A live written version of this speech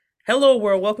Hello,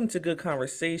 world. Welcome to Good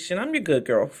Conversation. I'm your good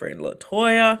girlfriend,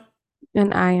 Latoya,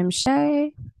 And I am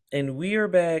Shay. and we are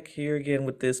back here again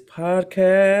with this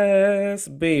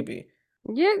podcast, baby.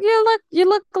 You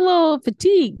look a little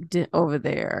fatigued over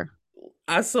there.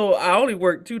 I only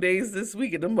worked 2 days this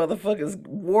week, and the motherfuckers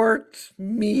worked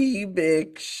me,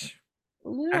 bitch.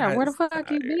 Yeah, I where the was fuck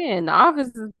you tired. been? The office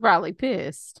is probably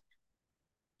pissed.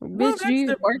 Well, Bitch, do that's you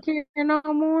the. work here no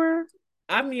more?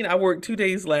 I mean, I worked 2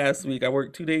 days last week. I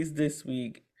worked 2 days this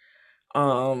week.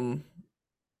 Um,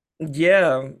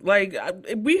 yeah,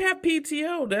 we have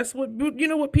PTO. That's what you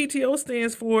know what PTO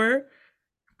stands for.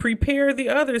 Prepare the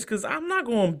others because I'm not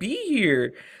going to be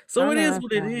here. So I it know is that's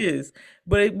what it right. is.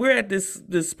 But we're at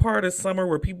this part of summer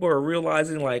where people are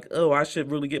realizing like, oh, I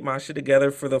should really get my shit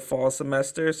together for the fall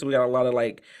semester. So we got a lot of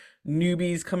like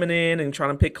newbies coming in and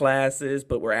trying to pick classes,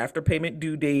 but we're after payment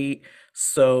due date.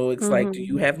 So it's like, do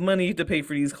you Hmm. have money to pay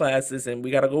for these classes? And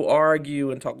we got to go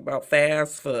argue and talk about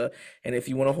FAFSA. And if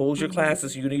you want to hold your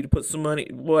classes, Hmm. you need to put some money,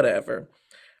 whatever.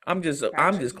 I'm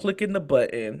Gotcha. just clicking the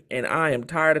button and I am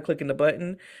tired of clicking the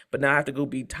button, but now I have to go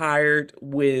be tired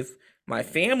with my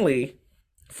family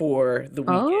for the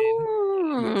weekend,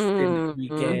 the extended Oh,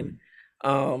 weekend.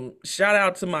 Shout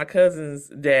out to my cousins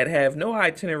that have no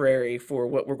itinerary for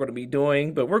what we're going to be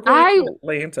doing, but we're going I to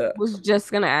Atlanta. was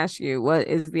just gonna ask you, what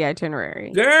is the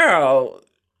itinerary? Girl,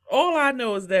 all I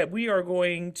know is that we are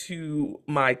going to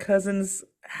my cousin's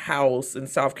house in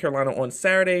South Carolina on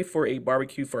Saturday for a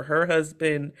barbecue for her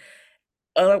husband.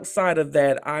 Outside of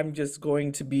that, I'm just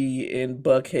going to be in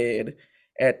Buckhead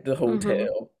at the Mm-hmm.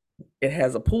 hotel. It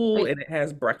has a pool and it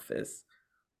has breakfast.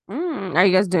 Are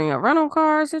you guys doing a rental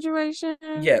car situation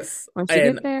Yes. once you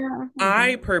And get there?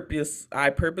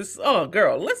 oh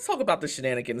girl, let's talk about the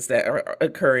shenanigans that are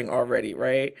occurring already,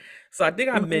 right? So I think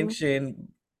I Mm-hmm. mentioned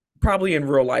probably in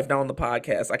real life, not on the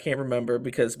podcast. I can't remember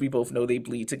because we both know they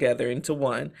bleed together into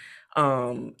one.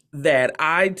 That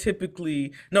I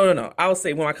typically no. I'll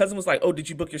say when my cousin was like, "Oh, did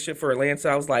you book your ship for Atlanta?"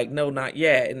 I was like, "No, not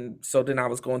yet." And so then I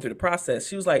was going through the process.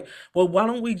 She was like, "Well, why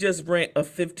don't we just rent a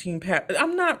 15 pack?"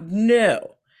 I'm not,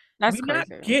 no. That's We're not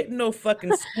crazy. getting no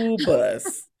fucking school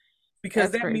bus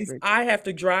because That's that means crazy. I have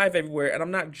to drive everywhere and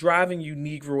I'm not driving you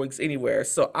Negroids anywhere.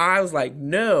 So I was like,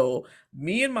 no,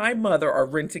 me and my mother are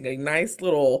renting a nice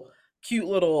little, cute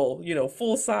little,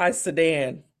 full size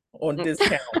sedan on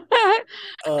discount.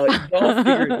 Y'all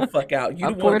figure it the fuck out. You A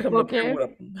the one Ford coming up here Focus. with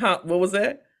a, huh? What was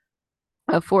that?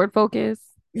 A Ford Focus.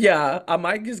 Yeah, I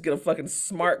might just get a fucking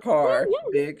smart car,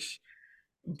 bitch.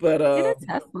 But Get a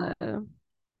Tesla.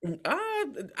 I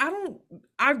I don't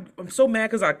I'm so mad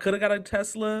because I could have got a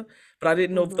Tesla, but I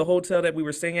didn't know if the Hmm. hotel that we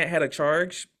were staying at had a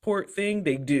charge port thing.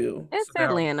 They do. So It's now,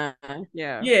 Atlanta.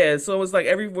 Yeah. yeah, so it's like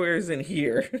everywhere is in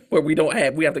here where we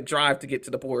have to drive to get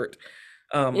to the port.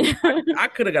 I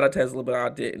could have got a Tesla, but I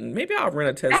didn't. Maybe I'll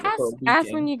rent a Tesla for a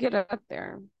Ask when weekend. you get up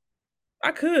there.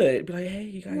 I could be like, hey,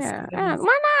 you guys Yeah. got any?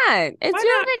 Why not? It's Why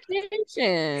your not?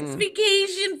 It's vacation.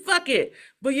 vacation, fuck it.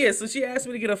 But yeah, so she asked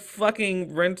me to get a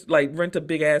fucking rent a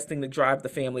big ass thing to drive the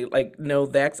family. Like, no,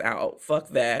 that's out. Fuck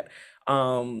that.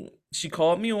 She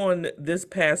called me on this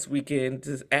past weekend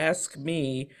to ask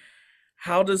me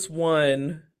how does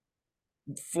one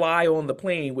fly on the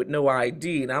plane with no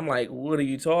ID? And I'm like, what are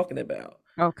you talking about?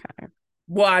 Okay.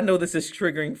 Well, I know this is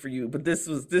triggering for you, but this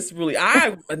really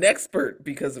I'm an expert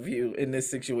because of you in this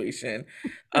situation.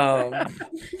 Um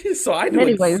so I know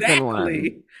Many ways than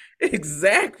one.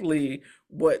 exactly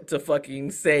what to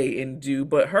fucking say and do,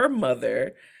 but her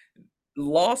mother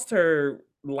lost her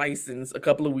license a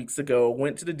couple of weeks ago,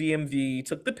 went to the DMV,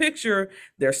 took the picture.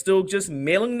 They're still just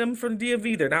mailing them from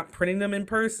DMV. They're not printing them in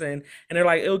person. And they're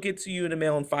like, it'll get to you in the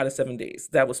mail in 5 to 7 days.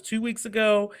 That was 2 weeks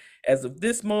ago. As of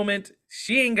this moment,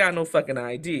 she ain't got no fucking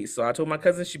ID. So I told my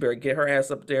cousin she better get her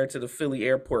ass up there to the Philly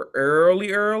airport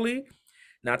early.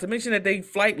 Not to mention that they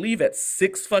flight leave at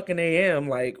 6 fucking AM,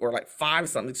 like, or like 5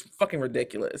 something. It's fucking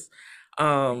ridiculous.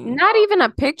 Um, Not even a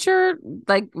picture,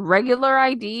 like regular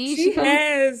ID. She couldn't.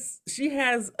 she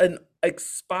has an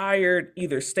expired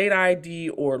either state ID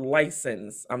or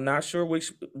license. I'm not sure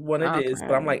which one it is,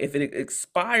 but I'm Okay. like, if it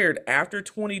expired after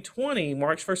 2020,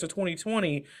 March 1st of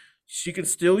 2020, she can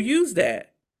still use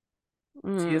that.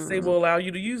 TSA Mm. will allow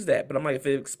you to use that. But I'm like, if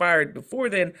it expired before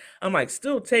then, I'm like,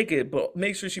 still take it, but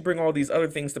make sure she bring all these other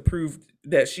things to prove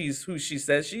that she's who she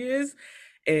says she is.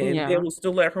 And they Yeah. will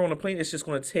still let her on the plane. It's just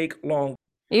going to take long.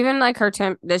 Even like her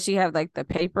does she have like the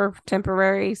paper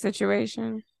temporary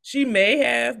situation? She may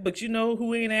have, but you know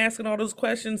who ain't asking all those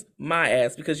questions? My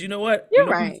ass. Because you know what? You're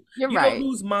right. You're You know right.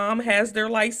 whose mom has their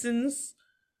license?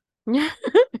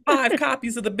 5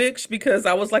 copies of the bitch. Because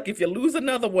I was like, if you lose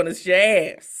another one, it's your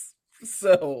ass.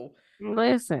 So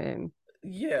Listen.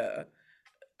 Yeah.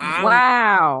 I'm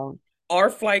Wow. Our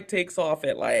flight takes off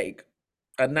at like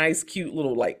a nice cute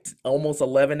little like almost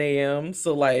 11 a.m.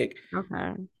 So like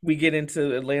Okay. we get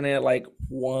into Atlanta at like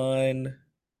 1,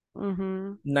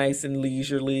 Mm-hmm. nice and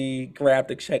leisurely, grab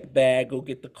the check bag, go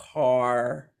get the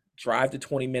car, drive the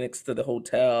 20 minutes to the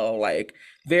hotel, like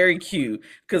very cute.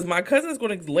 Cause my cousin's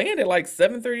gonna land at like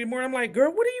 7:30 in the morning. I'm like,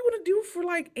 girl, what are you gonna do for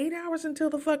like 8 hours until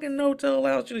the fucking hotel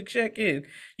allows you to check in?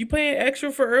 You paying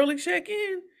extra for early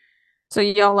check-in? So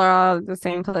y'all are all at the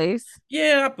same place?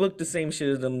 Yeah, I booked the same shit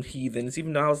as them heathens,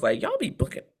 even though I was like, y'all be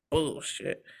booking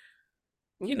bullshit.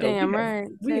 You We damn have right.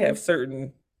 we have Sis.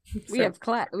 certain We certain have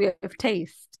class. We have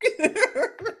taste.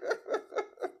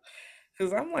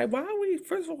 because I'm like, why are we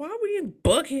first of all, why are we in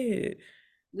Buckhead?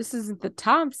 This isn't the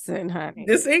Thompson, honey.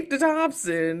 This ain't the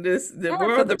Thompson. Shout out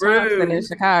Where are to the the Thompson in rooms?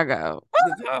 Chicago.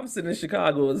 The Thompson in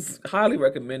Chicago is highly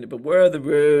recommended, but where are the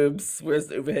rooms? Where's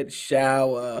the overhead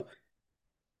shower?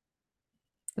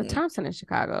 The Mm. Thompson in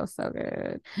Chicago is so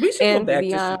good. We should go And back the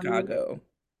to Chicago.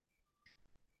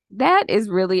 that is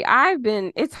really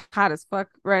it's hot as fuck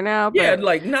right now, Yeah, but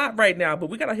like not right now, but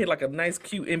we gotta hit like a nice,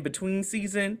 cute in between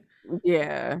season.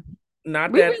 yeah,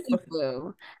 Not we that really fucking.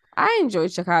 do. I enjoy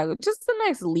Chicago. Just a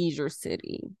nice leisure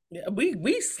city. Yeah,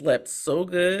 we slept so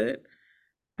good.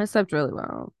 I slept really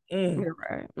well. Mm. You're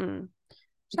right.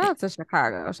 Shout out to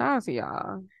Chicago. Shout out to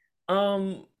y'all.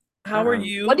 How are What do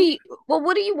you? you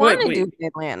what do you want Wait, to do wait. in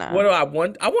What Atlanta? do I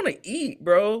want? I want to eat,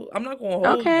 bro. I'm not gonna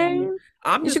hold Okay. you.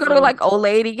 I'm You should just go to gonna, like Old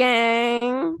Lady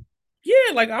Gang.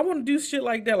 yeah, like I want to do shit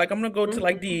like that. Like I'm gonna go to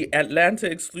like Mhm. the Atlanta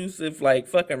exclusive like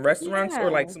fucking restaurants or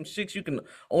like Yeah. some shit you can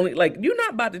only like. You're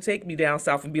not about to take me down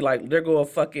south and be like, there go a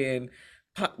fucking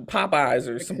Popeyes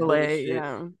or some Chick-fil-A, bullshit.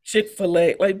 yeah.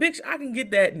 Chick-fil-A. Like, bitch, I can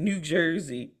get that in New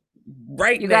Jersey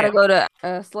right You now. gotta go to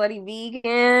Slutty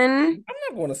Vegan. I'm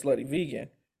not going to Slutty Vegan.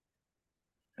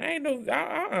 I ain't no.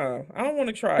 I don't want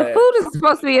to try The that. food is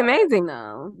supposed to be amazing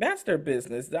though. That's their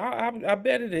business. I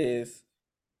bet it is.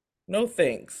 No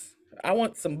thanks. I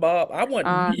want some Bob. I want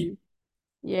meat. Um,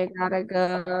 you gotta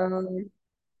go.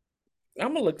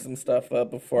 I'm gonna look some stuff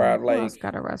up before I Who else like.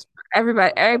 got a restaurant?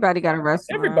 Everybody got a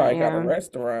restaurant, Everybody got a yeah.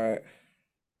 restaurant,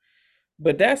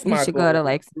 but that's You my should go to goal.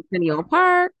 like Centennial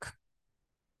Park.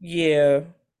 Yeah,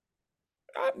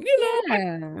 like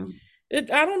Yeah.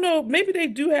 I don't know. Maybe they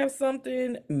do have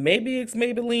something. Maybe it's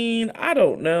Maybelline. I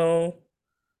don't know.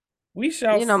 We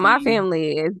shall My see.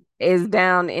 family is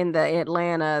down in the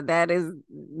Atlanta. That is,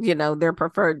 their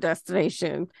preferred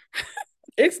destination.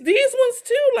 It's these ones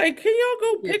too. Like, can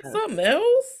y'all go pick Yeah. something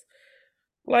else?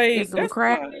 Get Like, some that's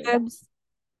why. crabs.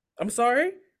 I'm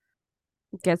sorry.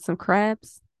 Get some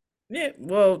crabs. Yeah,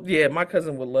 well, yeah, my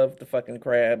cousin would love the fucking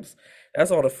crabs. That's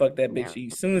all the fuck that Yeah. bitch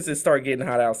eats. Soon as it start getting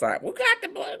hot outside, we got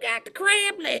the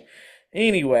crab leg.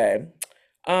 Anyway,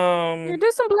 Yeah, um,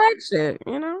 do some black shit.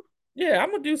 yeah,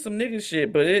 I'm gonna do some nigga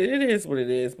shit, but it is what it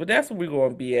is. But that's where we're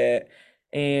gonna be at.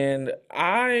 And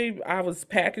I was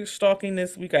package stalking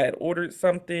this week. I had ordered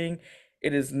something.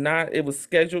 It is not. It was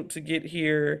scheduled to get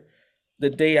here the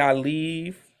day I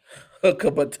leave. But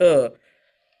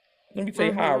let me tell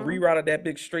you how I Mm-hmm. rerouted that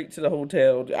bitch straight to the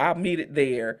hotel. I'll meet it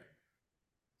there.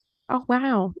 Oh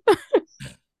wow.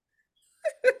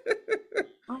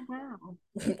 Oh wow.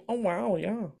 Oh wow,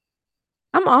 yeah.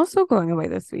 I'm also going away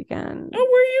this weekend. Oh,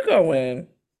 where are you going?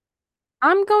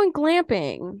 I'm going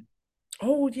glamping.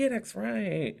 Oh yeah, that's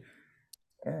right.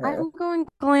 Oh. I'm going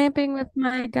glamping with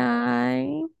my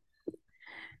guy.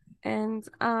 And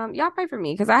y'all pray for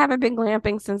me because I haven't been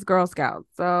glamping since Girl Scouts.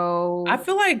 I So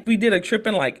feel like we did a trip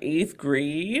in like eighth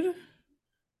grade.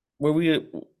 Where we did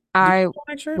you I go on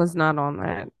that trip? was not on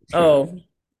that trip. Oh,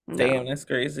 damn, No. that's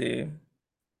crazy.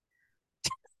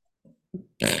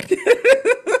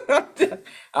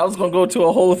 I was gonna go to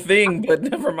a whole thing, but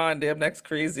never mind. Damn, that's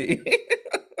crazy.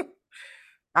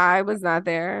 I was not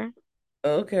there.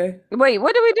 Okay. Wait,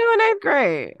 what did we do in eighth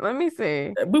grade? Let me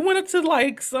see. We went up to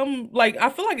like some like I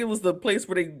feel like it was the place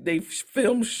where they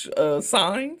filmed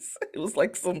signs. It was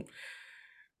like some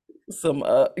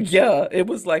yeah, it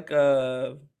was like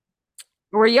Were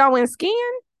y'all in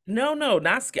skiing? no,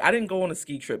 not ski. I didn't go on a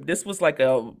ski trip. This was like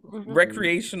a Mhm.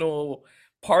 recreational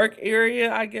park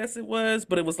area, I guess it was,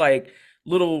 but it was like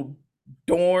little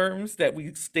dorms that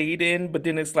we stayed in, but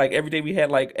then it's like every day we had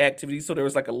like activities. So there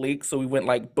was like a lake, so we went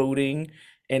like boating,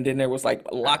 and then there was like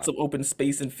lots Oh. of open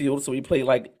space and fields, so we played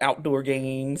like outdoor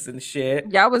games and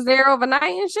shit. Y'all was there overnight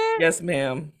and shit? Yes,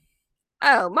 ma'am.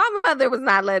 Oh, my mother was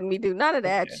not letting me do none of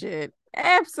that Okay. shit.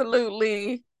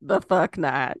 Absolutely the fuck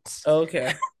not.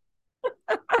 Okay.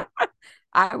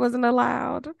 I wasn't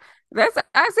allowed. That's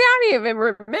I see. I didn't even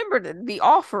remember the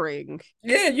offering.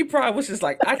 Yeah, you probably was just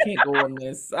like, I can't go on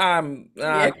this. I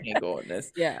Yeah, can't go on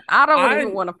this. yeah. I don't even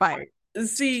I want to fight.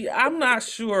 see. I'm not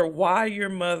sure why your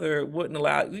mother wouldn't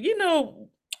allow.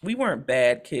 We weren't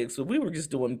bad kids, but we were just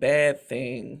doing bad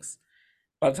things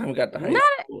by the time we got to high Not.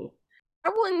 school. I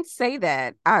wouldn't say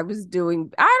that I was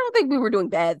doing. I don't think we were doing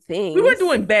bad We weren't things.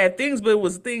 doing bad things, but it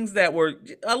was things that were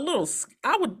a little.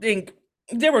 I would think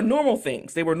they were normal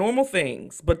things. They were normal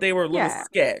things, but they were a little Yeah,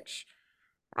 sketch.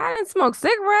 I didn't smoke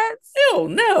cigarettes. Ew,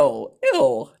 no,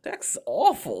 ew, that's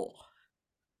awful.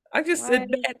 I just said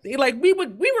Like, bad. Like we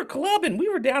were clubbing. We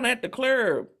were down at the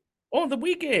club on the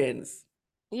weekends.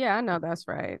 yeah, I know that's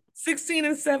right. 16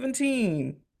 and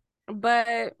 17.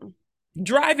 But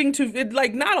Driving to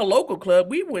like not a local club.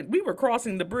 We were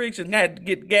crossing the bridge and had to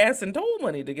get gas and toll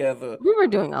money together we were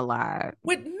doing a lot.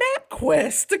 with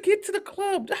MapQuest to get to the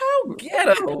club. How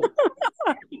ghetto.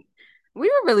 We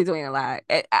were really doing a lot.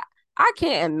 I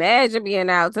can't imagine being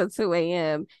out till 2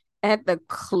 a.m. at the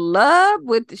club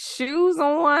with the shoes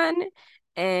on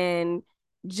and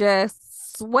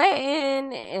just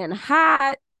sweating and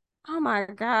hot. Oh my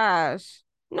gosh.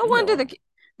 No wonder No.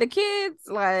 the kids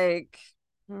like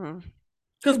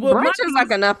Because what brunch is mommy like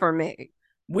used enough for me.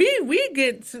 we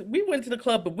went to the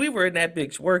club, but we were in that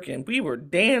bitch working. We were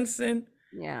dancing,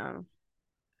 Yeah.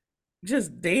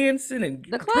 just dancing and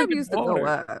The club drinking used to go water.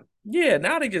 up. Yeah,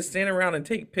 now they just stand around and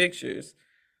take pictures.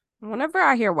 Whenever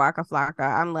I hear Waka Flocka,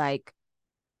 I'm like,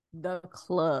 the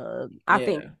club. I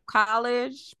think Yeah.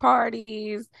 college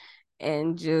parties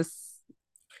and just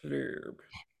Club.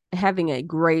 having a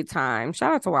great time.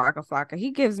 Shout out to Waka Flocka.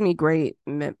 He gives me great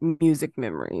music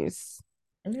memories.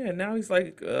 Yeah, now he's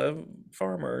like a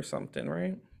farmer or something,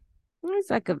 right? He's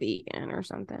like a vegan or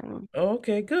something.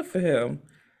 Okay, good for him.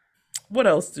 What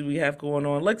else do we have going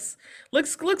on? Let's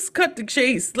cut the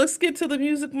chase. Let's get to the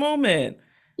music moment.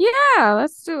 Yeah,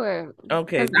 let's do it.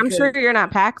 Okay, Because I'm sure because you're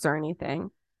not PAX or anything.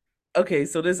 okay,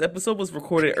 so this episode was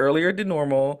recorded earlier than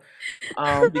normal,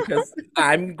 because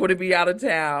I'm going to be out of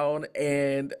town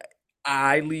and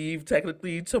I leave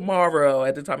technically tomorrow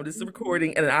at the time of this Mhm.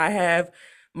 recording, and I have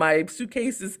my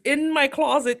suitcases in my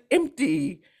closet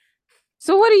empty.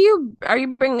 So are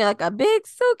you bringing like a big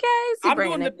suitcase? You I'm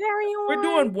bringing doing a the We're doing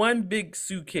carry-on? one big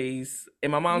suitcase,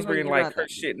 and my mom's You and bringing your like her mother.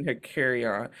 shit and her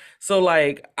carry-on. So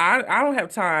like I don't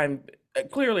have time.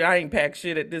 Clearly, I ain't packed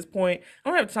shit at this point. I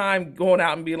don't have time going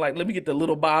out and being like, let me get the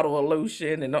little bottle of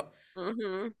lotion and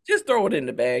Mm-hmm. just throw it in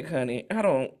the bag, honey. I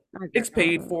don't. I It's got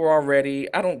paid for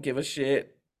already. I don't give a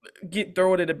shit.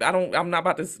 Throw it in the. I don't. I'm not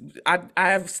about to. I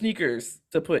have sneakers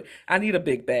to put. I need a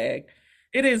big bag.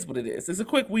 It is what it is. It's a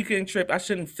quick weekend trip. I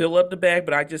shouldn't fill up the bag,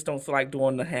 but I just don't feel like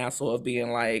doing the hassle of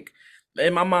being like.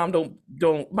 And my mom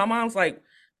don't. My mom's like.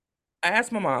 I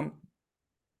asked my mom,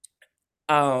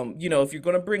 if you're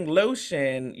gonna bring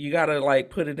lotion, you gotta like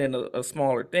put it in a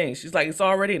smaller thing. She's like, it's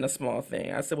already in a small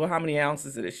thing. I said, well, how many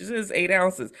ounces is it? She says 8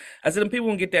 ounces. I said, and people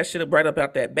won't get that shit up right up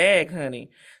out that bag, honey.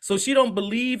 So she don't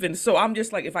believe in. So I'm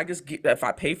just like, if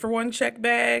I pay for one check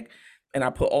bag and I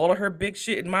put all of her big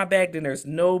shit in my bag, then there's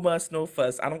no muss, no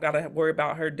fuss. I don't gotta worry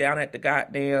about her down at the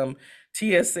goddamn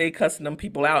TSA cussing them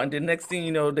people out. And then next thing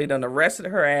you know, they done arrested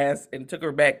her ass and took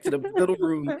her back to the little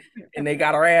room it. and they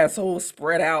got her asshole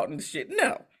spread out and shit.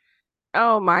 No.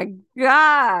 Oh my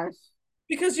gosh.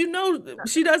 Because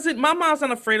she doesn't. My mom's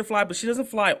not afraid to fly, but she doesn't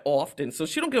fly often, so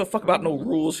she don't give a fuck about no Mhm.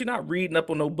 rules. She's not reading up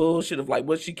on no bullshit of like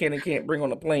what she can and can't bring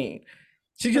on a plane.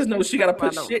 She just knows she got Talk to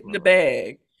put about no shit in the rules.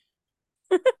 bag.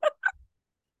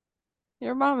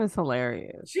 Your mom is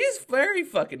hilarious. She's very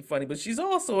fucking funny, but she's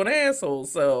also an asshole.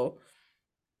 So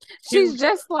here, She's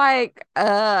just like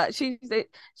she's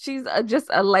just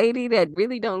a lady that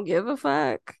really don't give a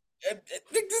fuck. I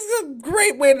think this is a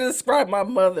great way to describe my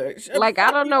mother. Like I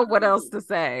don't Fucking know what else rude. to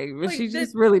say, but she Like that.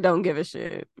 just really don't give a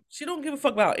shit. She don't give a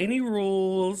fuck about any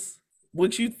rules.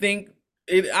 What you think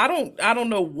it I don't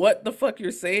know what the fuck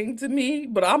you're saying to me,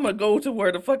 but I'm gonna go to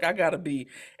where the fuck I gotta be.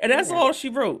 And that's Yeah. all she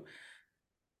wrote.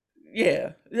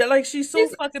 Yeah. Yeah, like she's so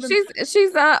She's fucking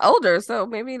she's older, so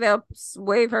maybe they'll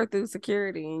wave her through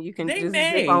security and you can just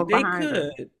zip on they behind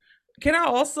her. could. Can I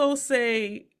also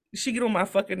say she get on my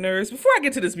fucking nerves before I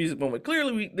get to this music moment?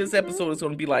 Clearly this Mhm. episode is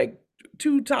gonna be like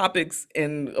two topics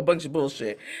and a bunch of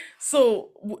bullshit.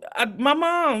 So my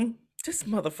mom, this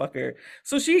motherfucker.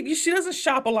 So she doesn't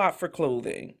shop a lot for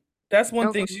clothing. That's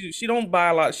one thing Okay. she don't buy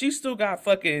a lot. She still got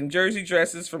fucking jersey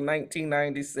dresses from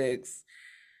 1996.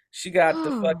 She got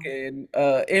the fucking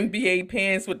NBA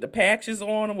pants with the patches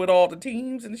on with all the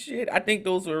teams and shit. I think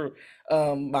those were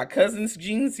my cousin's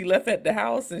jeans he left at the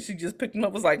house, and she just picked them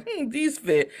up. Was like, these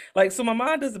fit. Like, so my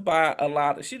mom doesn't buy a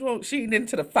lot of. She ain't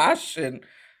into the fashion.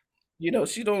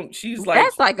 She don't. She's like,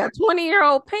 That's like a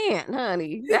 20-year-old pant,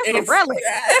 honey. That's a it's relic.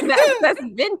 That's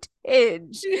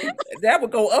vintage. that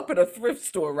would go up in a thrift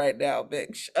store right now,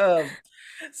 bitch.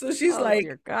 So she's Oh like,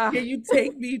 dear God. "Can you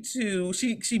take me to?"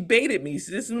 She baited me.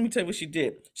 So let me tell you what she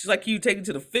did. She's like, "Can you take me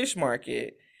to the fish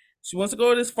market?" She wants to go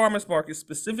to this farmers market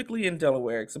specifically in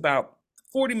Delaware. It's about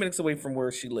 40 minutes away from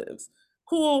where she lives.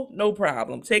 Cool, no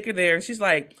problem. Take her there. And she's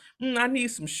like, I need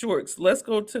some shorts. Let's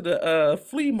go to the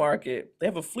flea market. They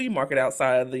have a flea market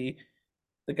outside of the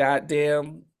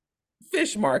goddamn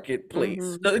fish market place.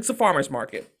 Mm-hmm. No, it's a farmer's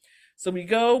market. So we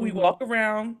go, we Mm-hmm. walk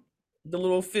around the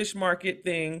little fish market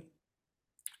thing,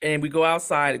 and we go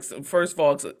outside. First of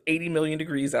all, it's 80 million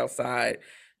degrees outside.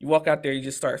 You walk out there, you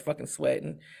just start fucking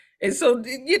sweating. And so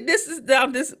this is now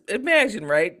this imagine,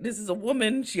 right? This is a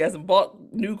woman. She hasn't bought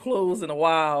new clothes in a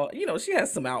while. She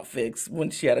has some outfits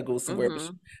when she had to go somewhere, but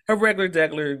Mm-hmm. her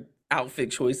regular outfit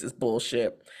choice is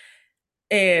bullshit.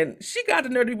 And she got the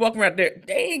nerve to be walking around there.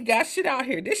 They ain't got shit out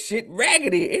here. This shit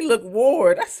raggedy. It look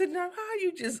worn. I said, now how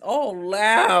you just all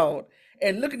loud?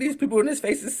 And look at these people in his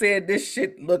faces saying this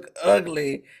shit look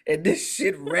ugly and this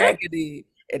shit raggedy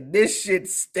and this shit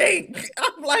stink.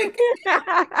 I'm like,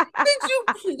 did you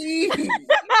please?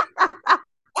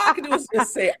 All I can do is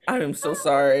just say, I am so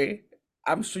sorry.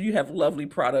 I'm sure you have lovely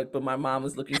product, but my mom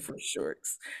is looking for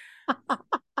shorts.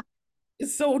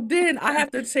 So then I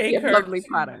have to You take have her lovely to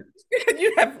products.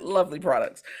 you have lovely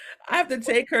products. I have to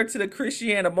take her to the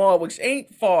Christiana Mall, which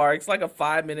ain't far. It's like a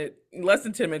 5 minute, less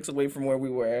than 10 minutes away from where we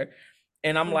were.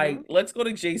 And I'm Mm-hmm. like, let's go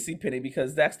to JC Penney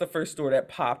because that's the first store that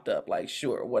popped up. Like,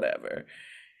 sure, whatever.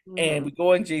 And Mm-hmm. we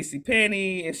go in JC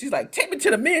Penney, and she's like, take me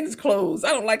to the men's clothes. I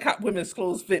don't like how women's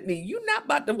clothes fit me. You not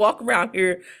about to walk around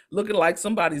here looking like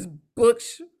somebody's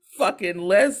butch fucking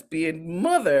lesbian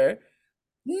mother.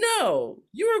 No,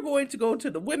 you are going to go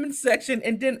to the women's section.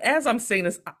 And then, as I'm saying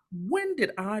this, when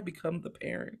did I become the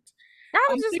parent? I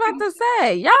was I'm just about picking, to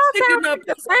say, y'all I'm sound picking up. like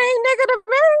the same nigga to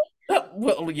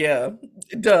Well, yeah,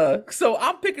 duh. So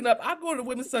I'm picking up. I go to the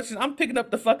women's section. I'm picking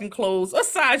up the fucking clothes. A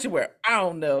size you wear? I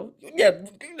don't know. Yeah,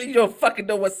 you don't fucking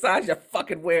know what size you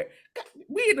fucking wear.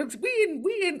 We in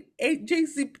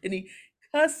JC Penney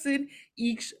cussing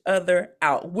each other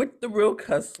out with the real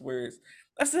cuss words.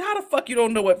 I said, how the fuck you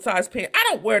don't know what size pants? I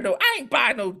don't wear no. I ain't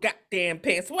buying no goddamn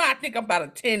pants. Well, I think I'm about a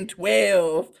 10,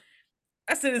 12.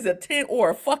 I said, it's a 10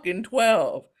 or a fucking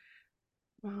 12.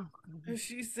 me. And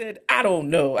she said, I don't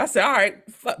know. I said, all right,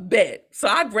 fuck bet. So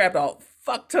I grabbed a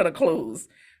fuck ton of clothes.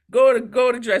 Go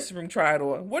to dressing room, try it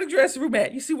on. Where the dressing room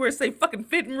at? You see where it say fucking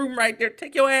fitting room right there?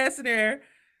 Take your ass in there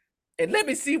and let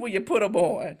me see where you put them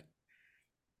on.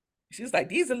 She's like,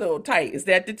 these are a little tight. Is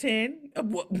that the 10?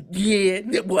 Well, yeah.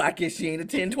 Well, I guess she ain't a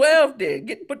 10, 12 then.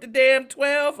 Put the damn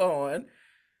 12 on.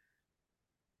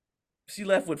 She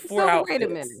left with four So wait a outfits.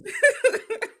 minute.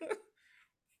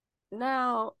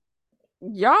 Now,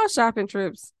 y'all shopping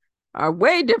trips are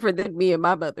way different than me and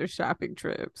my mother's shopping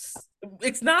trips.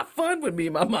 It's not fun when me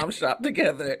and my mom shop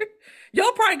together.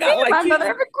 Y'all probably Me got and like my cute. mother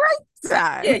have a great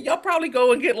Yeah, time. y'all probably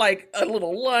go and get like a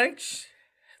little lunch,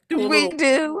 do a We little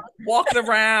do walking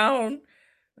around,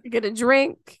 get a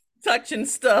drink. touching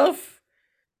stuff.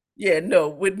 Yeah, no,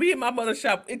 with me and my mother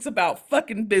shop, it's about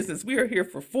fucking business. We are here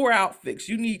for four outfits.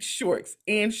 You need shorts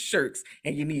and shirts,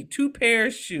 and you need two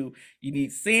pairs of shoes. You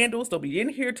need sandals. Don't be in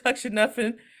here touching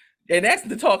nothing. And that's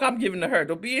the talk I'm giving to her.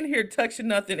 Don't be in here touching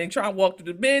nothing and try and walk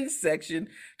through the men's section.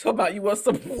 Talk about you want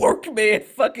some workman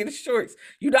fucking shorts.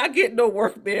 You not getting no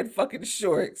workman fucking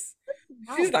shorts.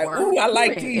 I She's like, work, ooh, I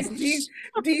like these. man.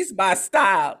 These my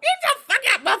style. Get the fuck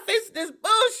out my face with this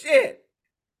bullshit.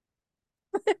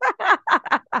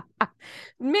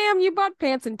 Ma'am, you bought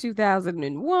pants in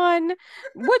 2001.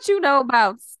 What you know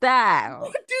about style?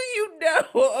 What do you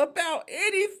know about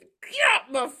anything? Get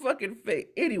out my fucking face.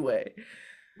 Anyway,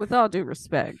 With all due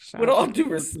respect, with shout all out due to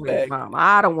your respect. mom.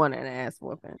 I don't want an ass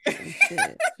whooping.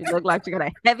 Shit. She looked like she got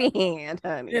a heavy hand,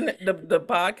 honey. And the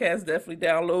podcast definitely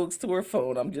downloads to her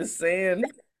phone. I'm just saying.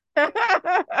 You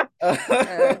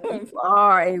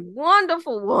are a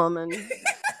wonderful woman.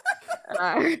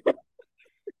 I,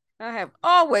 I have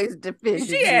always defended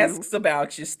She you. asks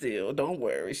about you still. Don't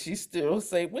worry. She still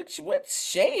say, what's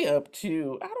Shay up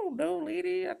to? I don't know,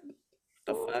 lady.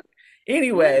 The fuck?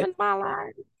 Anyway, Living my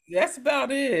life. that's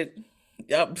about it.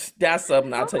 Yep, that's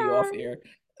something I'll tell you off Okay. air.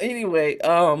 Anyway,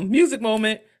 music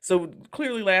moment. So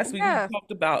clearly last week we Yeah.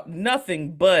 talked about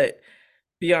nothing but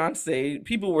Beyonce.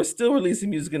 People were still releasing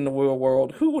music in the real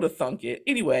world. Who would have thunk it?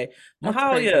 Anyway, That's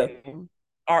Mahalia, crazy.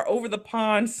 our over the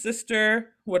pond sister,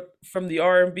 what from the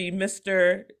R&B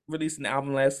Mister, released an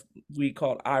album last week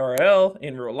called IRL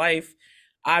in real life.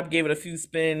 I gave it a few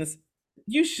spins.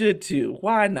 You should too.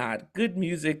 Why not? Good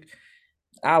music.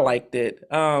 I liked it.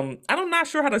 I'm not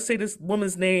sure how to say this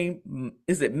woman's name.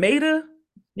 Is it Maida?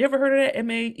 You ever heard of that?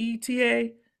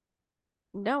 Maeta?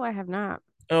 No, I have not.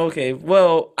 Okay,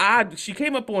 well, I she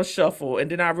came up on Shuffle,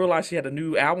 and then I realized she had a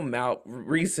new album out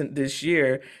recent this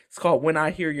year. It's called When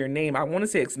I Hear Your Name. I want to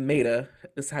say it's Maida.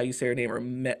 Is how you say her name, or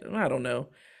I don't know.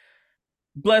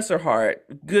 Bless her heart.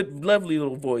 Good, lovely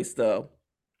little voice though.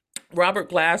 Robert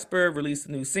Glasper released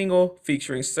a new single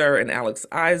featuring Sir and Alex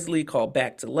Isley called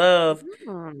Back to Love.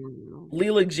 Hmm.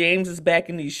 Leela James is back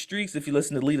in these streets. If you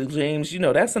listen to Leela James, you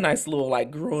know that's a nice little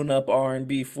like grown up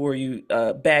R&B for you.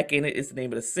 Back in it is the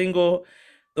name of the single.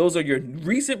 Those are your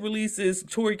recent releases.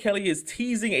 Tori Kelly is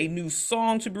teasing a new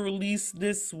song to be released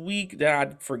this week that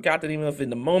I forgot the name of in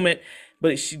the moment,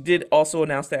 but she did also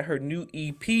announce that her new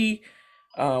EP,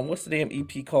 what's the damn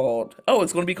EP called? Oh,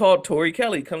 it's going to be called Tori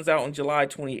Kelly. Comes out on July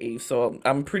 28th. So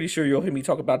I'm pretty sure you'll hear me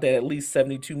talk about that at least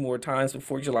 72 more times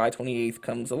before July 28th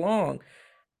comes along.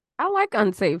 I like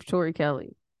unsaved Tori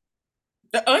Kelly.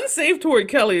 The unsaved Tori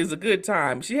Kelly is a good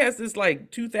time. She has this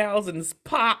like 2000s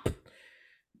pop Yeah,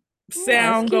 it's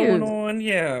sound going cute. on.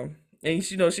 Yeah. And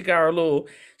she got her little,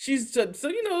 so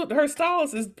her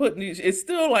stylist is putting, it's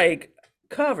still like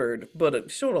covered, but it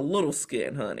showed a little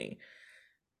skin, honey.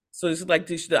 So it's like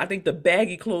this, I think the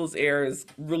baggy clothes era is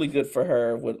really good for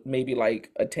her with maybe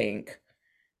like a tank,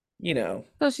 you know.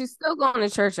 So she's still going to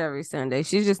church every Sunday.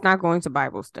 She's just not going to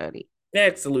Bible study.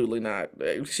 Absolutely not.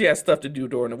 She has stuff to do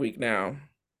during the week now.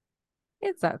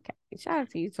 It's okay. Shout out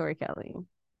to you, Tori Kelly.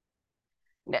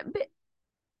 I'm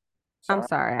Sorry.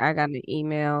 sorry. I got an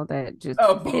email that just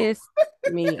Oh, pissed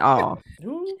me off.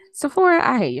 who? Sephora,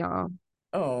 I hate y'all.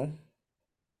 Oh.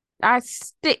 I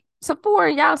stick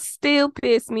Sephora, y'all still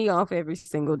piss me off every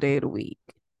single day of the week.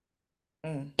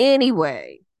 Mm.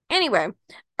 Anyway,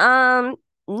 nothing's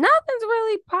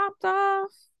really popped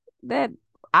off that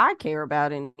I care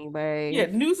about Yeah, anyway.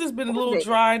 news has been a What little is it?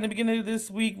 dry in the beginning of this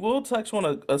week. We'll touch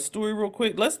on a story real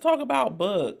quick. Let's talk about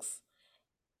bugs.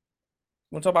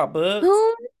 Want to talk about bugs?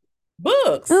 Who?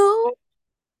 Books. Who?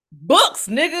 Books,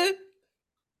 nigga.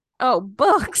 Oh,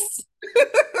 books.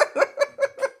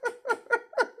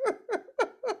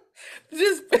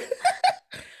 Just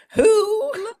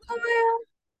who? Well,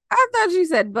 I thought you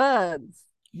said bugs.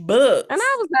 And I Books.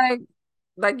 was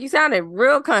like you sounded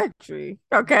real country.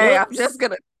 Okay, I'm just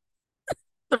Books.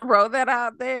 gonna throw that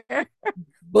out there.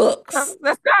 Books.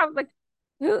 That's why I was like,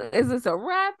 who is this a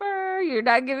rapper? You're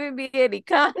not giving me any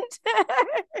context.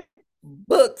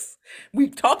 Books. We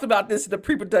talked about this in the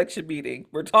pre-production meeting.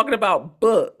 We're talking about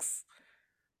books.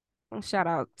 Shout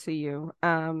out to you.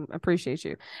 Appreciate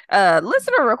you.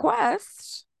 Listener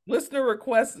request. Listener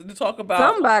requested to talk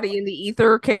about Somebody in the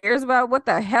ether cares about what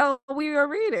the hell we are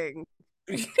reading.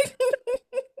 Shout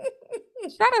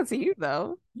out to you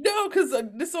though. no, because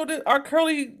our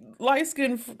curly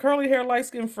hair, light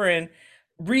skin friend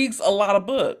reads a lot of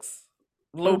books,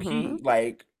 low Mm-hmm. key,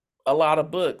 like a lot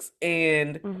of books,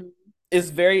 and Mm-hmm. is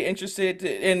very interested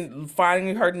in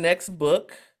finding her next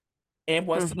book and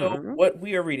wants to know Mm-hmm. what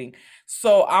we are reading.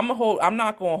 So I'm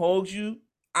not gonna hold you.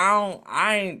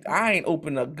 I ain't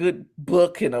opened a good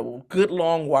book in a good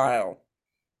long while.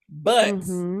 But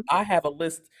Mm-hmm. I have a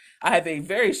list. I have a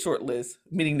very short list,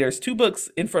 meaning there's two books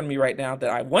in front of me right now that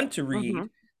I want to Mm-hmm. read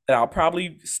that I'll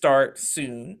probably start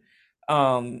soon.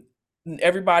 Um,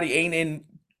 everybody ain't in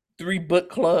three book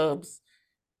clubs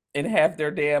and have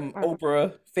their damn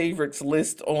Oprah favorites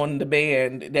list on the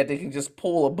band that they can just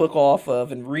pull a book off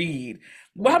of and read.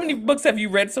 Well, how many books have you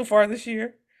read so far this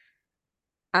year?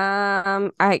 I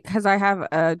have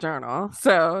a journal,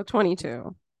 so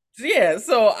 22. Yeah,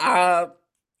 so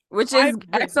Which I've is read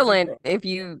excellent zero. if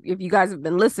you guys have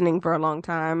been listening for a long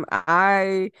time.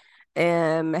 I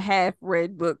am half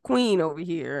read book queen over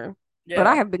here, but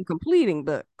I Yeah, have been completing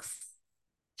books.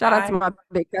 Shout out to I my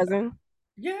big cousin.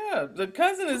 Yeah, the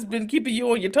cousin has been keeping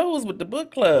you on your toes with the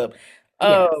book club.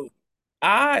 Uh, Yes.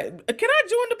 I can I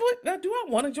join the book? Do I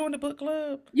want to join the book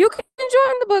club? You can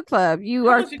join the book club. You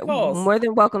How are much it costs? more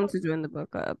than welcome to join the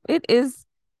book club. It is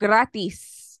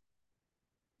gratis.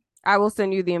 I will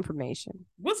send you the information.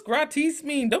 What's gratis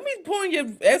mean? Don't be pulling your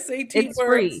SAT It's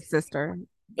free, words. sister.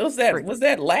 What's that? Free. Was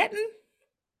that Latin?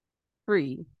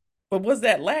 Free. But was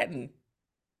that Latin?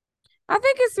 I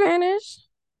think it's Spanish.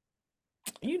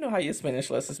 You know how your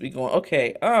Spanish lessons be going.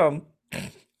 Okay.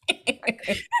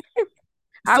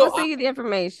 I will So send you the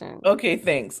information, okay,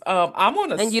 thanks. I'm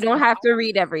on a. and you don't have to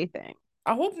read everything.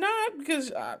 I hope not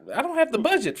because I don't have the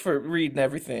budget for reading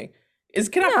everything.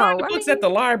 Can I find No, the I books at mean, the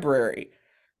library?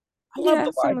 I love yeah,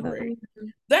 the some of library.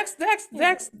 them. Yeah.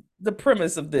 That's the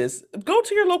premise of this. Go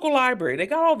to your local library. They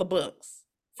got all the books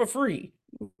for free.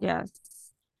 Yes.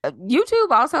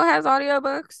 YouTube also has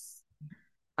audiobooks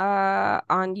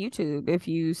on YouTube. If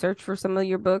you search for some of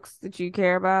your books that you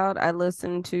care about, I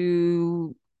listened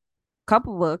to a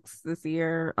couple books this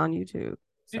year on YouTube.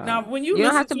 Now, So you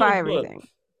don't have to buy everything.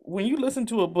 when you listen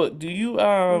to a book, Hmm. do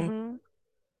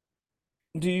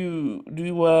you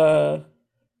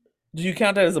do you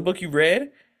count that as a book you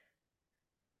read?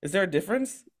 Is there a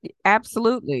difference?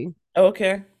 Absolutely.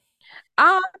 Okay.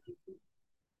 Um,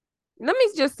 Let me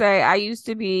just say, I used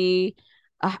to be,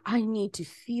 I need to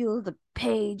feel the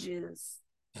pages.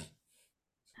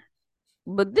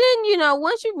 But then,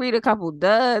 once you read a couple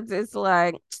duds, it's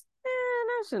like,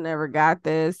 I should never got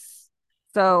this.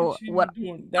 What So you what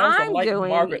doing? That was a I'm light doing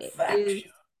Margaret is, Thatcher.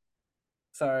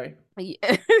 Sorry.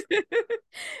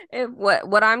 if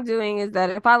what I'm doing is that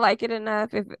if I like it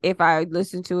enough, if I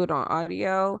listen to it on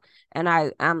audio and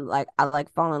I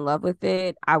like fall in love with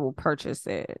it, I will purchase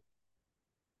it.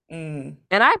 Mm,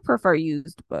 And I prefer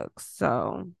used books,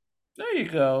 so. there you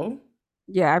go.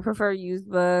 Yeah, I prefer used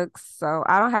books, so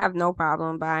I don't have no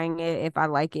problem buying it if I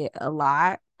like it a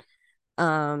lot.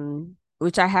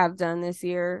 Which I have done this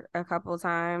year a couple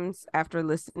times after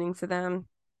listening to them.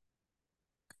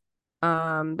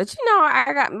 But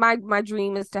I got my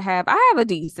dream is to I have I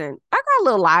got a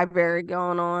little library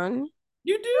going on.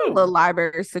 You A little do.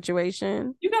 library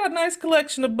situation. You got a nice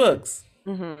collection of books.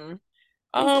 Mm-hmm.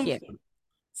 Thank Um, you.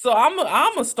 so I'm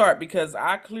gonna start because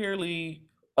I clearly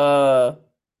uh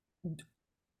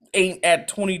ain't at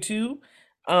 22.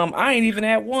 I ain't even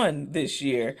at one this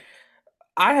year.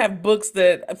 I have books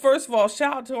that, first of all,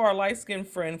 shout out to our light skinned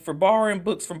friend for borrowing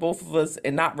books from both of us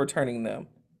and not returning them.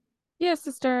 Yeah,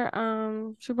 sister.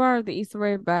 She borrowed the Easter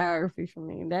Way biography from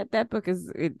me. That book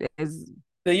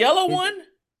The yellow is one,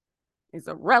 is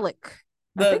a relic.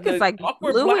 I think it's the like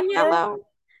awkward blue and black girl. yellow.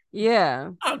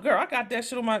 Yeah. Oh, girl, I got that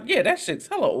shit on my. Yeah, that shit's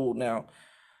hella old now.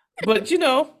 But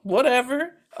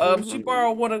whatever. She Hmm.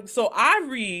 borrowed one of. So I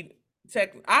read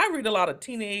tech. I read a lot of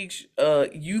teenage,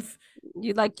 youth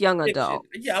You like young fiction.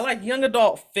 Yeah, I adults. like young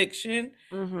adult fiction.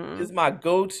 Is Hmm. my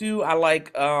go-to. I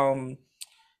like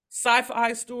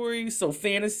sci-fi stories, so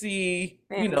fantasy,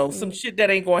 some Fantasy. shit that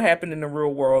ain't gonna happen in the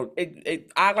real world.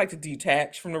 I like to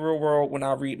detach from the real world when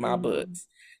I read my Hmm. books.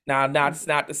 Now, it's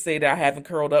not to say that I haven't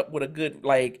curled up with a good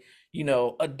like,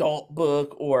 adult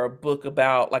book or a book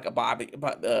about like a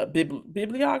about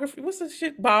bibliography. What's the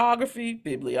shit? Biography,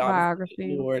 bibliography.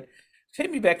 Biography. Lord,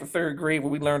 take me back to third grade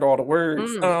where we learned all the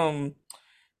words. Mm.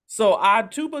 So I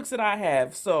two books that I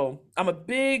have. So I'm a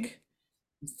big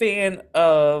fan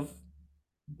of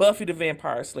Buffy the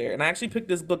Vampire Slayer. And I actually picked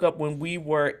this book up when we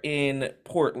were in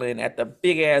Portland at the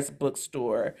big ass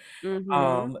bookstore.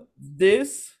 Hmm.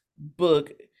 This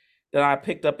book that I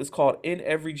picked up is called In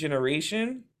Every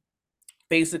Generation.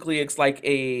 Basically, it's like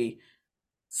a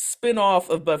spin-off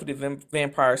of Buffy the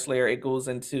Vampire Slayer. It goes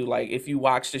into like if you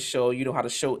watch the show, you know how the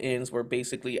show ends where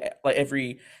basically like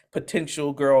every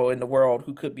potential girl in the world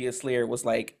who could be a slayer was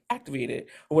like activated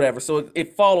or whatever. So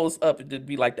it follows up to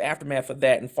be like the aftermath of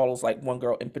that and follows like one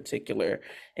girl in particular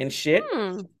and shit.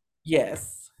 Hmm.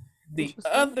 Yes. The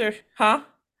Interesting. other, huh?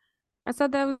 I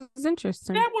said that was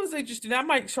interesting. That one's interesting. I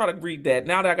might try to read that.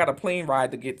 Now that I got a plane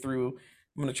ride to get through,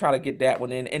 I'm gonna try to get that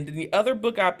one in. And then the other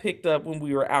book I picked up when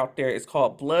we were out there is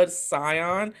called Blood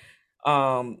Scion.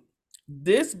 Um,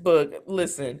 this book,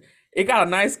 listen, it got a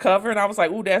nice cover, and I was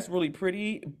like, "Ooh, that's really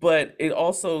pretty." But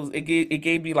it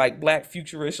gave me like Black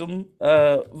futurism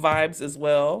vibes as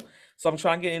well. So I'm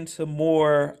trying to get into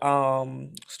more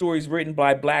stories written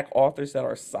by Black authors that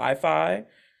are sci-fi.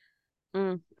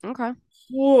 Okay.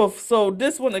 Oof. So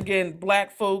this one again,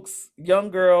 Black folks,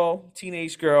 young girl,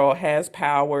 teenage girl has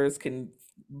powers, can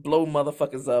blow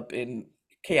motherfuckers up, and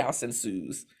chaos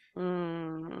ensues.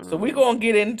 So we're Mm. gonna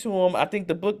get into them. I think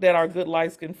the book that our good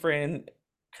light skinned friend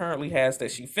currently has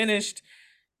that she finished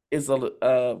is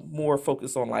a more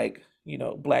focused on like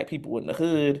Black people in the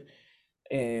hood,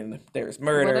 and there's What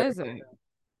murder. is it?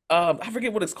 I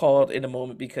forget what it's called in a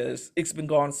moment because it's been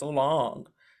gone so long.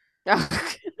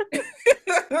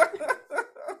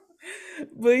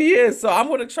 But yeah, so I'm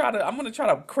gonna try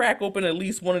to crack open at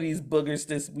least one of these boogers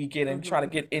this weekend and try to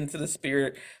Hmm. get into the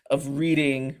spirit of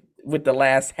reading with the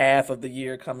last half of the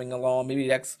year coming along. Maybe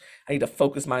that's I need to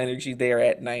focus my energy there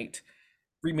at night.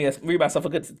 Read myself a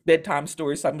good bedtime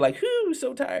story so I'm like, whoo,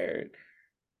 so tired.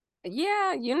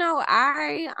 Yeah,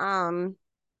 I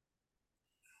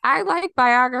I like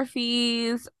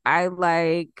biographies. I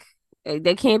like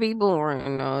they can't be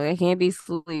boring, no. They can't be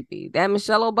sleepy. That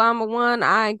Michelle Obama one,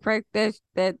 I ain't cracked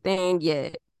that thing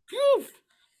yet. Phew.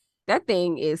 That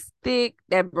thing is thick.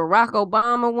 That Barack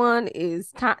Obama one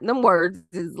is them words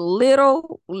is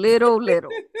little, little,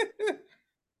 little.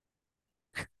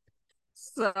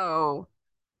 So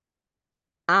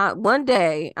one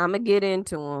day I'm gonna get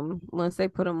into them once they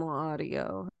put them on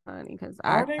audio, honey, because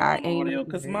Are they I on ain't audio? over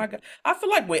Because it. my God, I feel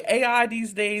like with AI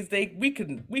these days, we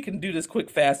can do this quick,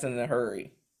 fast, and in a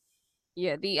hurry.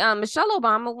 Yeah, the Michelle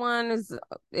Obama one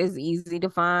is easy to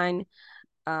find.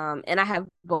 And I have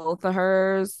both of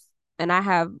hers, and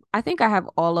I think I have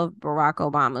all of Barack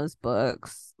Obama's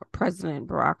books, President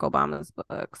Barack Obama's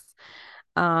books.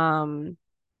 Um,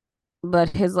 but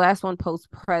his last one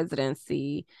post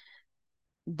presidency,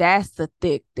 that's the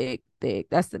thick, thick, thick.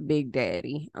 That's the big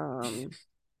daddy.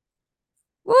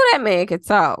 Well, that man could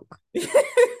talk.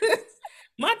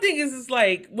 My thing is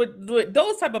like with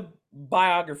those type of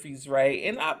biographies, right?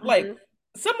 And I like Mhm.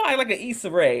 somebody like an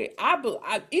Issa Rae.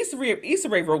 Issa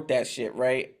Rae wrote that shit,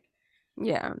 right?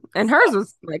 Yeah, and hers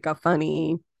was like a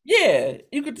funny, Yeah,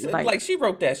 you could like, like she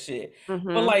wrote that shit.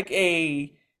 But hmm like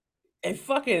a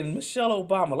fucking Michelle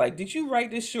Obama, like, did you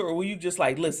write this shit or were you just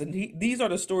like, listen, these are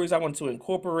the stories I want to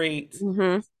incorporate.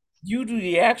 hmm You do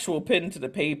the actual pen to the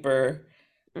paper.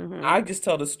 hmm I just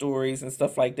tell the stories and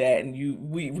stuff like that, and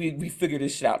we figure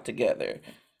this shit out together.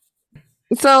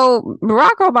 So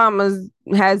Barack Obama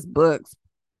has books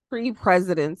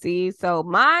pre-presidency. So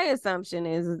my assumption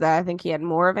is that I think he had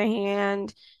more of a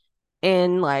hand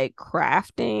in like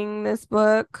crafting this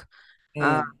book.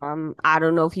 Mm, I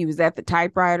don't know if he was at the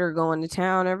typewriter going to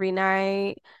town every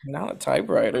night. not a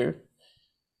typewriter.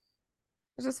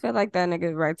 I just feel like that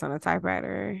nigga writes on a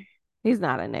typewriter. He's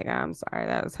not a nigga. I'm sorry.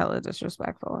 That was hella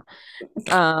disrespectful.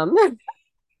 Um,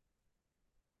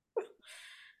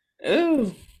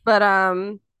 Ooh. but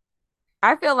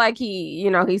I feel like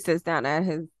he sits down at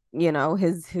his,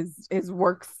 his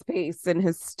workspace and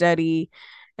his study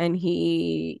and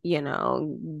he,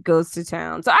 goes to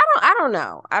town. So I don't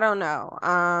know. I don't know.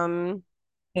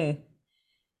 Hmm.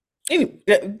 Anyway,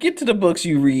 get to the books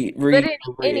you But read.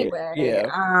 anyway, Yeah.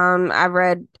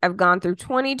 I've gone through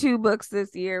 22 books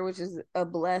this year, which is a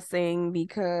blessing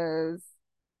because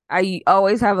I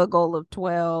always have a goal of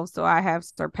 12, so I have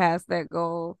surpassed that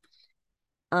goal.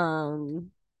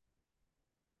 Um,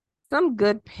 some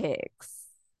good picks.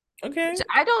 Okay.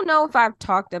 I don't know if I've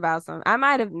talked about some. I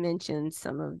might have mentioned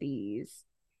some of these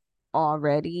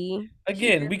already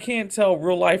Again, here. we can't tell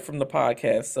real life from the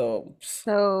podcast, so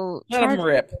So let them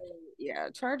rip.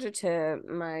 charge it to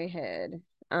my head.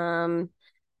 Um,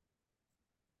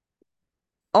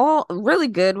 all really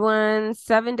good ones.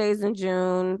 7 Days in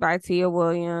June by Tia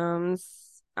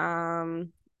Williams.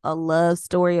 A love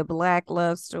story, a black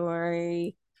love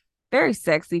story. Very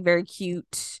sexy, very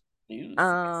cute. You sexy.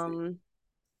 Um,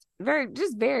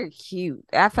 very cute.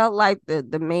 I felt like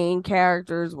the main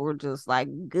characters were just like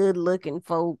good looking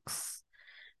folks.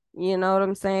 You know what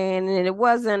I'm saying? And it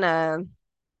wasn't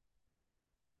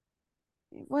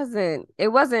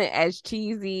as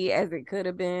cheesy as it could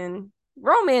have been.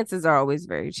 Romances are always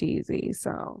very cheesy.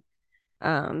 So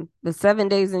The 7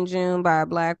 Days in June by a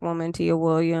black woman, Tia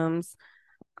Williams.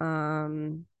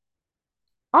 Um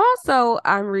Also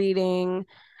I'm reading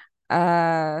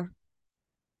uh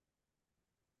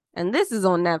and this is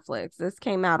on Netflix. This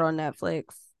came out on Netflix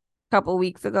a couple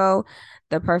weeks ago.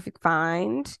 The Perfect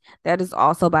Find. That is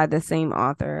also by the same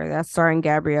author. That's starring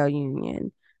Gabrielle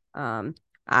Union. Um,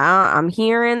 I'm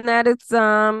hearing that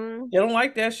You don't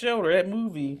like that show or that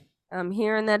movie. I'm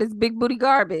hearing that it's big booty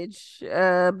garbage.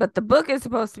 But the book is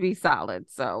supposed to be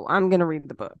solid, so I'm gonna read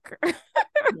the book.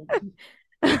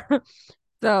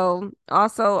 So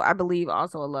also, I believe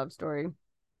also a love story.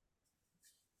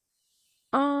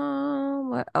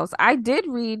 What else? I did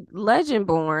read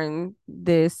Legendborn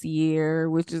this year,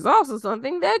 which is also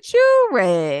something that you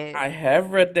read. I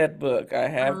have read that book. I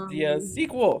have the Um,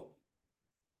 sequel.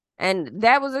 and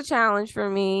that was a challenge for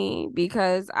me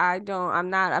because I'm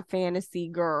not a fantasy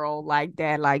girl like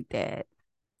that, like that.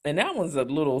 And that one's a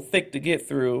little thick to get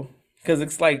through because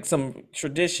it's like some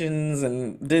traditions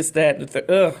and this, that, and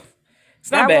ugh.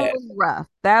 It's not That one bad. was rough.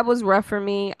 That was rough for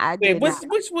me. I Wait, did not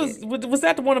which like it. was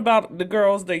that the one about the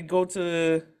girls they go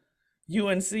to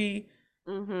UNC?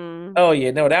 Hmm. Oh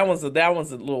yeah, no, that one's a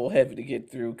little heavy to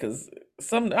get through because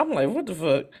some I'm like, what the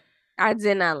fuck? I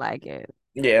did not like it.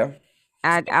 Yeah,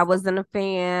 I wasn't a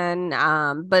fan.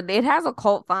 But it has a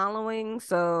cult following,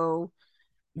 so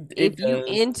it if you does.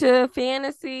 into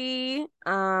fantasy,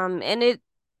 and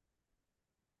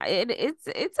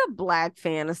it's a black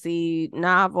fantasy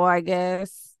novel, I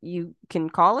guess. you can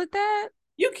call it that.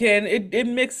 You can. It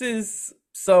mixes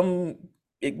some.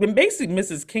 It basically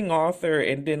misses King Arthur,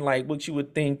 and then like what you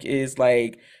would think is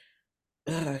like,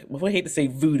 well, I hate to say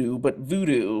voodoo, but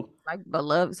voodoo. Like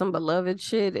beloved, some beloved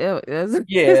shit is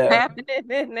Yeah, happening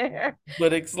in there.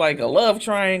 but it's like a love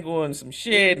triangle and some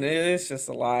shit, and Mhm. it's just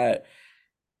a lot.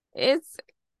 It's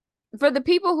for the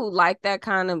people who like that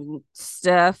kind of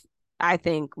stuff. I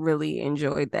think really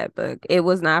enjoyed that book. It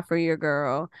was not for your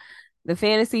girl. The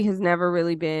fantasy has never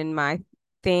really been my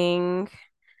thing.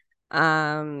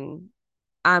 Um,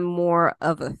 I'm more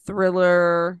of a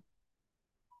thriller,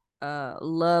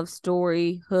 love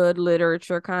story, hood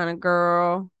literature kind of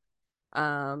girl.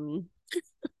 Um,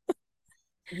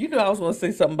 You know, I was gonna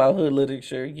say something about hood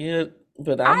literature, yeah,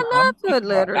 but I I'm love hood keeping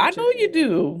my. I know you literature.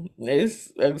 do.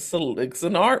 It's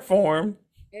an art form.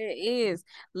 It is.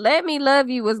 Let Me Love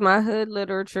You was my hood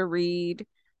literature read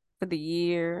for the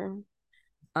year.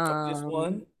 Oh, just Um,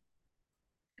 one.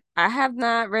 I have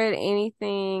not read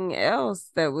anything else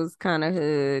that was kind of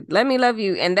hood. Let Me Love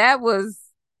You, and that was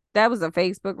a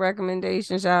Facebook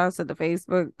recommendation. Shout out to the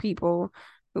Facebook people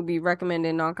who be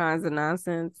recommending all kinds of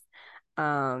nonsense.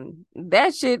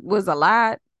 That shit was a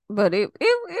lot, but it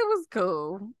was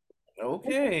cool.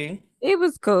 Okay. It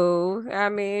was cool. I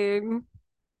mean,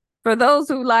 for those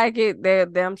who like it,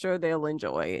 I'm sure they'll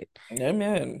enjoy it.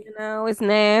 Amen. It's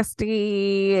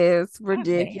nasty, it's Not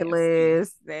nasty.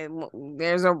 ridiculous, and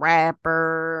there's a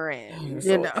rapper, and There's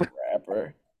always a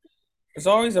rapper. There's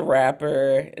always a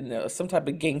rapper and some type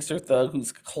of gangster thug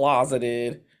who's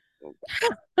closeted.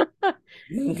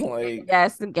 Like,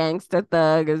 yes, the gangster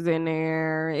thug is in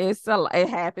there. It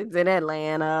happens in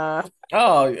Atlanta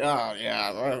oh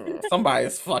yeah,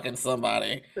 somebody's fucking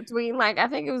somebody. between like I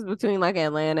think it was between like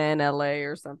Atlanta and LA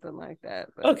or something like that.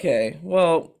 But Okay,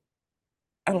 well,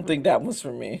 I don't think that was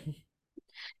for me.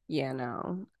 yeah,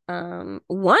 no.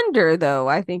 Wonder though,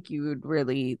 I think you would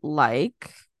really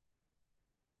like,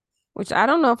 which I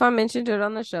don't know if I mentioned it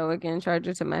on the show again, charge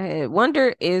it to my head.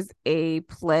 Wonder is a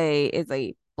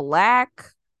black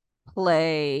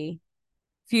play,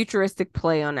 futuristic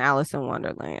play on Alice in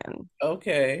Wonderland.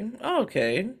 Okay,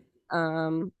 okay.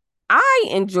 Um, I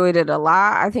enjoyed it a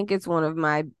lot. I think it's one of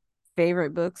my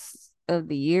favorite books of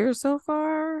the year so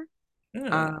far.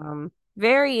 Yeah.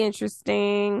 Very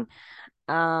interesting.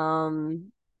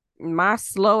 Um, my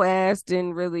slow ass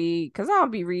didn't really, because I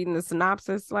don't be reading the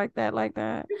synopsis like that.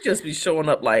 You just be showing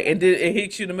up like, and did it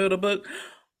hit you in the middle of the book?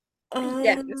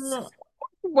 Yes. Um,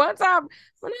 One time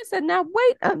when I said, now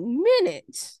wait a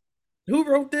minute. who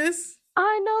wrote this?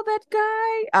 I know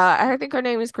that guy. I think her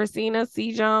name is Christina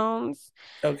C. Jones.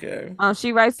 Okay.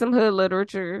 She writes some hood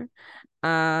literature.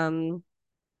 Um,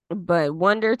 but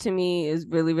Wonder to me is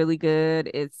really, really good.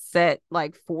 It's set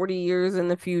like 40 years in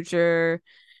the future,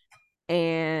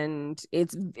 and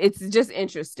it's just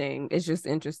interesting. It's just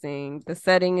interesting. The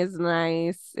setting is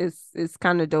nice. It's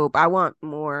kind of dope. I want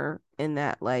more in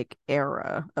that like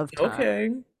era of time. Okay.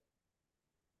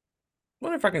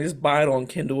 Wonder if I can just buy it on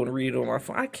Kindle and read it on my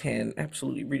phone. I can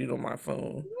absolutely read it on my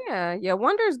phone. Yeah, yeah,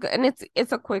 Wonder is good, and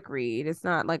it's a quick read. It's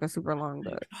not like a super long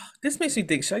book. This makes me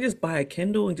think, should I just buy a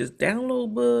Kindle and just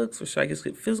download books, or should I just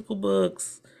get physical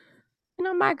books?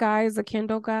 My guy is a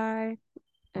Kindle guy,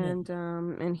 Hmm.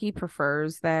 and he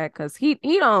prefers that because he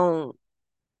don't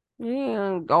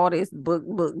all this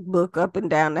book up and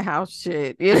down the house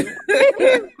shit.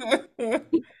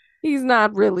 He's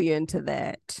not really into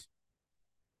that.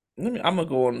 I'm gonna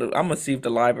go on I'm gonna see if the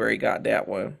library got that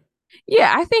one.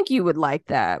 Yeah, I think you would like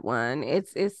that one.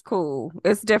 It's cool.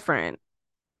 It's different.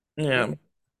 Yeah.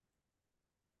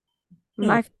 Hmm.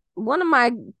 My one of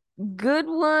my good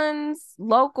ones,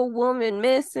 Local Woman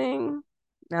Missing.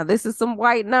 Now this is some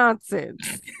white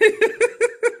nonsense.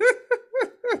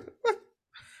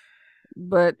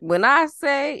 But when I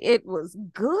say it was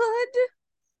good,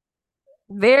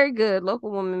 very good.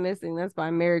 Local Woman Missing. That's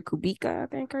by Mary Kubica, I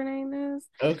think her name is.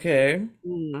 Okay.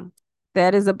 Mm.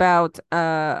 That is about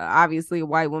obviously a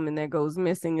white woman that goes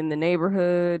missing in the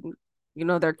neighborhood.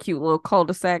 Their cute little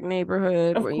cul-de-sac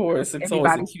neighborhood Of where course, it's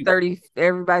always a everybody's cute. 30,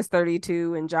 everybody's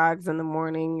 32 and jogs in the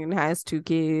morning and has two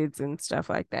kids and stuff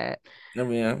like that. I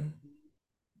mean,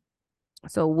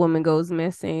 So a woman goes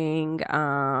missing,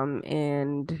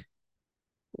 and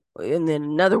then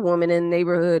another woman in the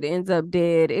neighborhood ends up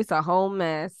dead. It's a whole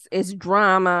mess. It's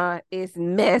drama. It's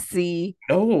messy.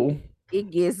 oh,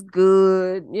 It gets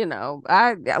good.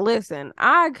 I listen.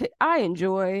 I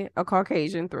enjoy a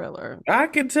Caucasian thriller. I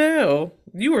can tell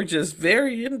you are just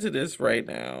very into this right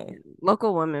now.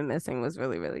 Local Woman Missing was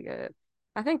really, really good.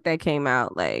 I think that came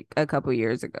out like a couple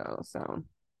years ago. So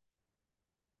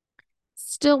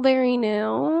Still very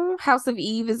new. House of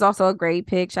Eve is also a great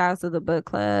pick. Shout out to the book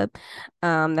club.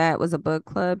 That was a book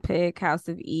club pick. House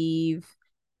of Eve,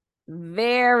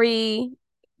 very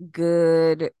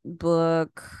good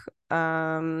book.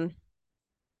 Um,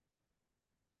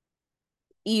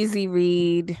 Easy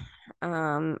read.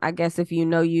 I guess if you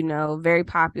know, you know. Very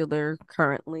popular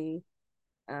currently.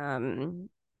 Um,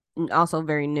 Also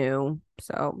very new.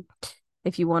 So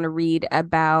if you want to read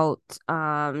about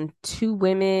two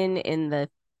women in the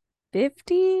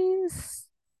 50s,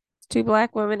 two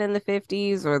black women in the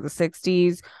 50s or the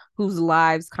 60s whose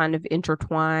lives kind of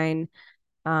intertwine,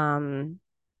 um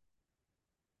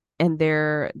and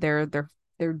their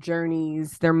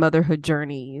journeys, their motherhood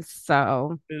journeys.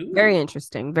 So Ooh. very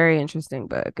interesting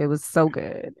book. It was so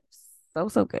good.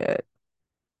 So good.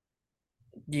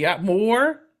 You got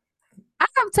more? I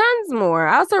have tons more.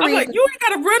 I also I'm read like, you ain't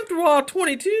gotta run through all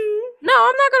 22. No,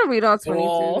 I'm not gonna read all Go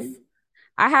off. 22.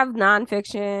 I have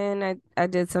nonfiction. I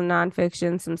did some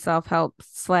nonfiction, some self-help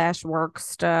slash work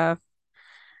stuff,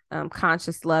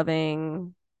 conscious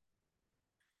loving,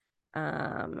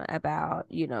 about,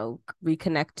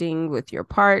 reconnecting with your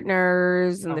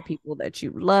partners and Oh, the people that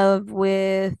you love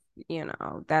with.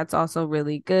 That's also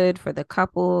really good for the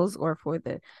couples or for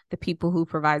the people who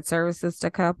provide services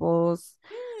to couples.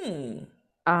 hmm.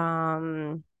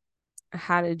 Um,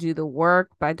 How to Do the Work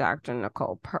by Dr.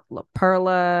 Nicole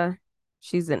Perla.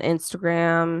 She's an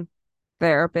Instagram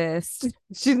therapist.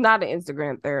 She's not an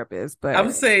Instagram therapist, I'm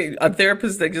but saying a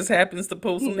therapist that just happens to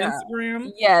post on no.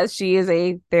 Instagram. Yes, she is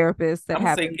a therapist that I'm saying,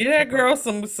 happens get to that post. girl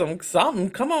some something.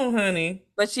 Come on, honey.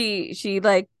 But she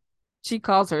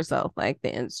calls herself like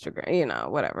the Instagram,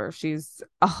 whatever. She has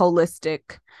a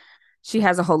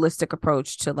holistic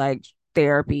approach to like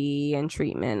therapy and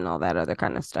treatment and all that other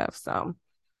kind of stuff. So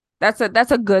that's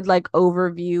a good like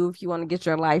overview if you want to get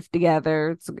your life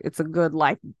together. It's a good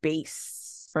like base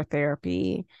for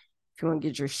therapy if you want to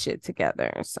get your shit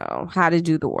together. So how to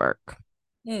do the work.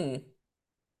 Hmm.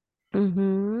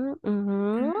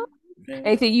 Mm-hmm. Okay.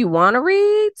 Anything you want to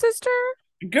read, sister?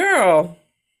 Girl,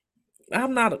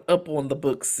 I'm not up on the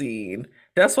book scene.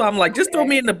 That's why I'm like, just throw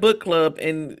me Okay. in the book club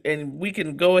and we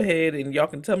can go ahead and y'all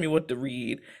can tell me what to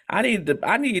read. I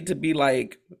need to be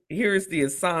like, here's the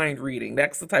assigned reading.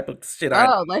 That's the type of shit I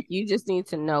Oh, need. like you just need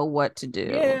to know what to do.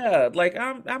 Yeah, like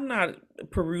I'm not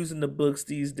perusing the books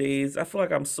these days. I feel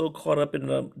like I'm so caught up in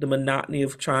the monotony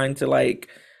of trying to like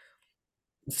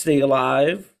stay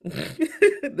alive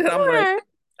that I'm like, Okay.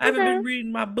 I haven't Okay. been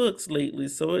reading my books lately.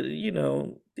 So,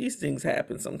 these things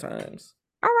happen sometimes.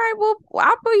 All right. Well,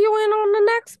 I'll put you in on the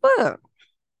next book,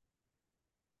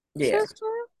 Yeah. sister.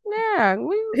 Yeah, I'll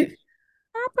put you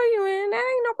in. That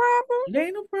ain't no problem. There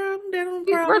ain't no problem. There ain't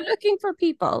no We're problem. looking for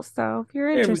people, so if you're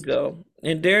There we interested. go.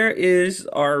 And there is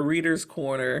our reader's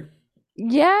corner.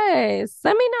 Yes.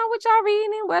 Let me know what y'all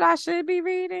reading, what I should be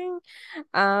reading.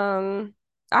 Um,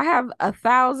 I have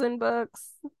 1,000 books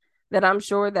that I'm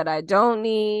sure that I don't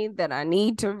need, that I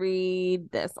need to read,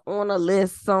 that's on a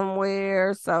list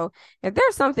somewhere. So if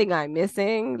there's something I'm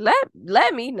missing,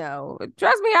 let me know.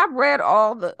 Trust me, I've read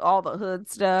all the hood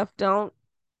stuff. Don't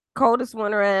Coldest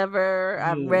Winter Ever.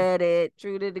 I've Mm. read it.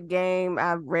 True to the Game.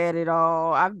 I've read it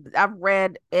all. I've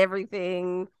read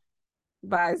everything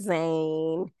by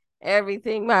Zane,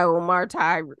 everything by Omar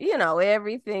Ty,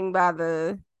 everything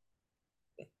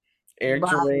Eric by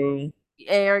Jerome.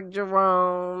 Eric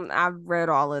Jerome. I've read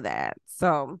all of that.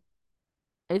 So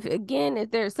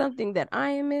if there's something that I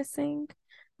am missing,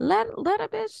 let a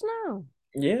bitch know.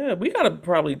 Yeah, we gotta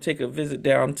probably take a visit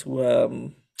down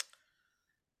to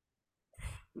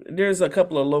there's a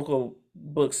couple of local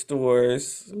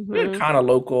bookstores. They're Mm-hmm. kind of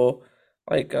local,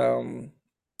 like what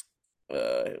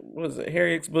is it,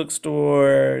 Harriet's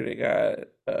bookstore. They got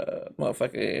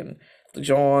motherfucking the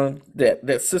John,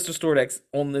 that sister store that's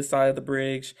on this side of the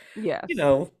bridge. You Yes.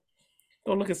 know,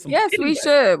 go look at some Yes, we anyway.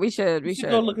 should. We should. You We should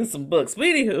go should. look at some books. But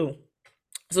anywho,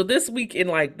 so this week in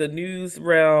like the news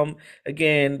realm,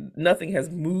 again, nothing has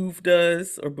moved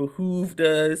us or behooved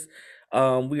us.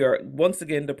 We are once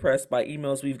again depressed by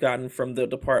emails we've gotten from the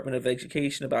Department of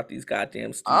Education about these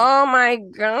goddamn students. Oh my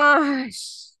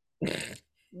gosh.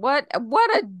 What a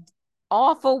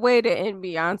awful way to end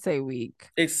Beyonce week.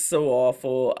 It's so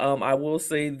awful. I will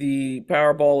say the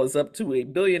Powerball is up to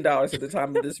 $1 billion at the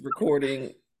time of this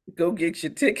recording. Go get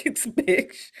your tickets,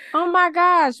 bitch. Oh my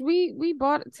gosh, we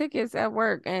bought tickets at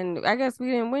work and I guess we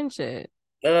didn't win shit.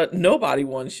 Nobody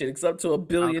won shit. It's up to $1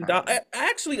 billion. Okay.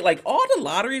 Actually, like all the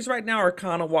lotteries right now are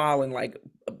kind of wild, and like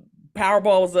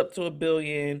Powerball is up to 1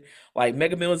 billion. Like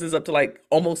Mega Millions is up to like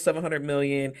almost 700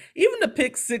 million. Even the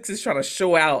Pick Six is trying to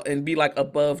show out and be like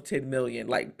above 10 million.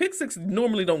 Like Pick Six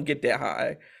normally don't get that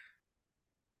high.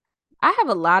 I have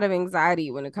a lot of anxiety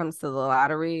when it comes to the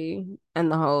lottery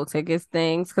and the whole tickets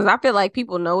things because I feel like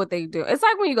people know what they do. It's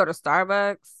like when you go to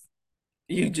Starbucks.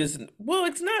 You just, well,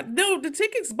 it's not, no, the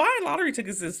tickets, buying lottery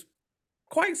tickets is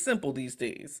quite simple these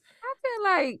days.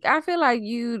 I feel like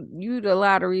you the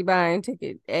lottery buying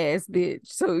ticket ass bitch.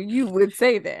 So you would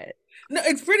say that. No,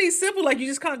 it's pretty simple. Like you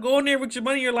just kind of go in there with your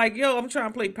money. You're like, yo, I'm trying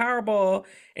to play Powerball,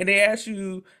 and they ask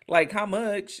you like how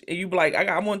much, and you be like,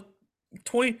 I want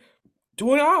 20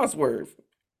 $20 worth.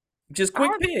 Just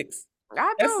quick I picks.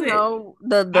 I That's don't it. know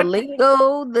the I think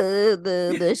lingo,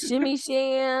 the shimmy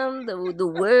sham, the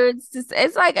words.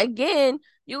 It's like again,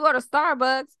 you go to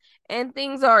Starbucks and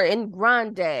things are in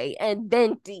grande and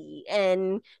venti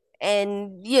and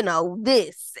you know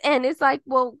this, and it's like,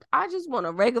 well, I just want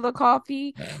a regular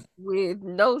coffee with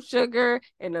no sugar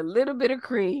and a little bit of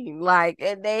cream, like,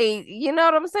 and they, you know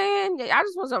what I'm saying? I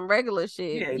just want some regular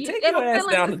shit. yeah, You, take they your don't ass fill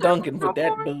in down the to circles Dunkin' no with that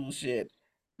more. bullshit.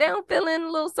 They don't fill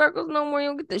in little circles no more. You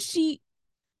don't get the sheet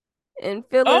and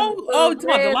fill in the Oh, little it's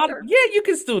about the red lot. circle. Yeah, you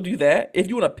can still do that if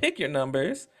you want to pick your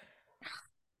numbers.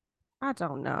 I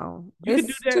don't know. You can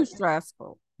do It's too that.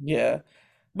 stressful. Yeah.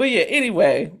 But yeah,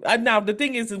 anyway, now the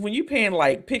thing is when you paying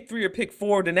like pick three or pick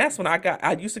four, then that's when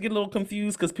I used to get a little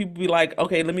confused because people be like,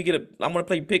 okay, let me get I'm gonna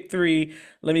play pick three,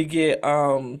 let me get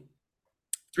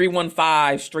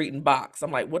 315 straight in box.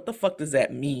 I'm like, what the fuck does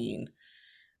that mean?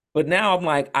 But now I'm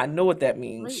like, I know what that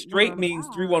means. Wait, Straight one means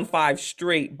five. 315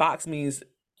 straight, box means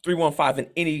 315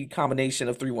 in any combination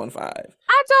of 315.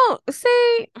 I don't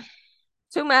see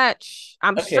too much.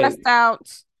 I'm Okay, stressed out.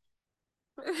 so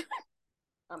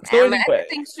I'm anyway.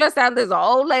 everything stressed out. There's an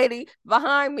old lady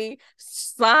behind me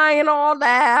sighing all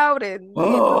loud, and you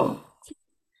know, Oh.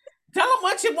 Tell them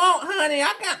what you want, honey.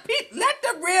 I got people. Let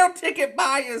the real ticket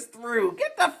buyers through.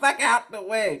 Get the fuck out the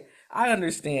way. I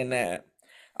understand that.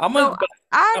 I'm gonna, no,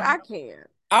 I I'm, can't.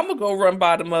 I'm gonna go run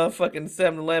by the motherfucking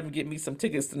 7-Eleven get me some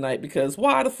tickets tonight because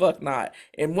why the fuck not?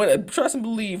 And when trust and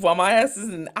believe, while my ass is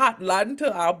in hot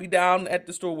until I'll be down at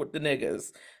the store with the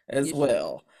niggas as You should.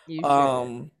 well. You should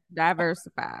Um,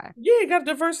 diversify. yeah, you gotta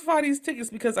diversify these tickets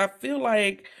because I feel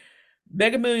like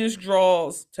Mega Millions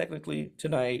draws technically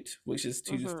tonight, which is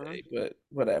Mm-hmm. Tuesday, but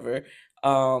whatever.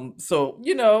 So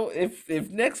if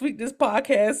next week this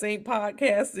podcast ain't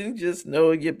podcasting, just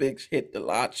know your bitch hit the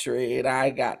lottery and I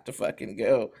got to fucking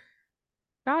go.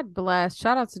 God bless.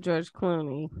 Shout out to George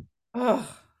Clooney.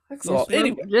 Oh, that's all.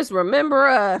 Anyway, Just remember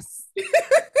us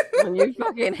when you're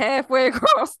fucking halfway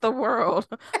across the world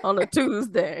on a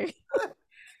Tuesday.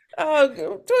 tell me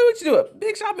what you doing,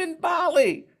 bitch. I'm in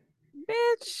Bali.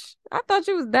 Bitch, I thought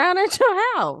you was down at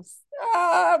your house.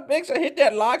 Bitch, I hit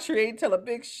that lottery. Ain't tell a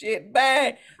big shit.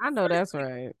 Bang. I know that's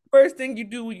right. First thing you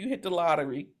do when you hit the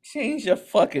lottery, change your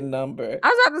fucking number. I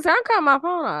was about to say, I'm cutting my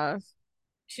phone off.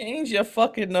 Change your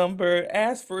fucking number.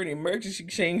 Ask for an emergency.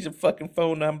 Change your fucking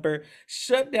phone number.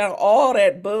 Shut down all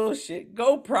that bullshit.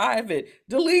 Go private.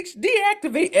 Delete,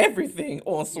 deactivate everything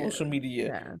on Yeah, social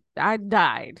media. yeah. I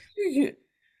died.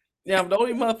 Now, the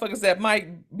only motherfuckers that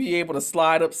might be able to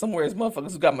slide up somewhere is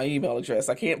motherfuckers who got my email address.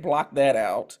 I can't block that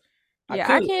out. I Yeah,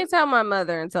 I could. can't tell my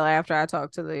mother until after I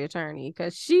talk to the attorney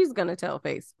because she's gonna tell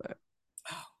Facebook.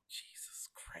 Oh, Jesus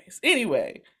Christ.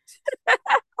 Anyway,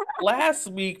 last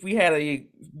week we had a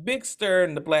big stir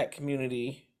in the black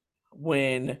community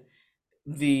when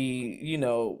you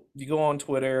go on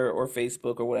Twitter or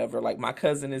Facebook or whatever, like my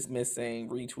cousin is missing,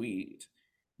 retweet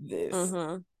this,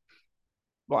 Mm-hmm.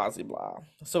 blah blah blah.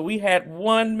 So we had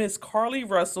one Miss Carly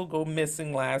Russell go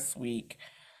missing last week.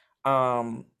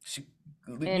 She,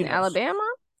 In Alabama?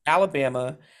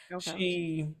 Alabama. Okay.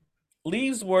 She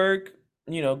leaves work,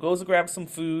 goes to grab some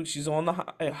food. She's on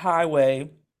the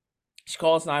highway. She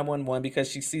calls 911 because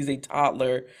she sees a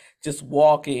toddler just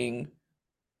walking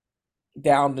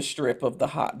down the strip of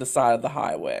the side of the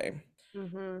highway.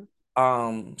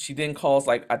 Mm-hmm. She then calls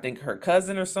like I think her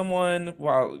cousin or someone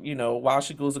while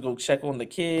she goes to go check on the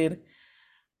kid,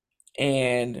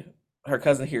 and her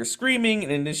cousin hears screaming,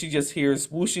 and then she just hears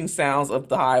whooshing sounds of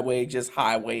the highway just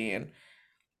highwaying,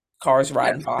 cars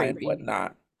riding That's by and creepy.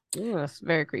 whatnot. Ooh, that's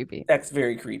very creepy. That's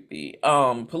very creepy.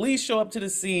 Police show up to the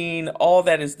scene. All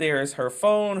that is there is her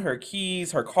phone, her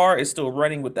keys, her car is still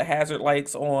running with the hazard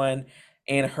lights on,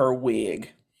 and her wig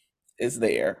is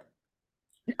there.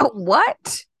 Oh,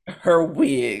 what? Her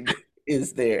wig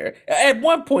is there. At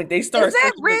one point, they Is start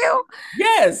that circulating. real?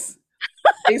 Yes,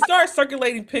 they start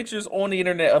circulating pictures on the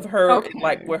internet of her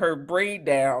like Okay. with her braid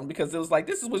down because it was like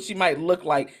this is what she might look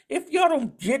like if y'all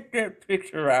don't get that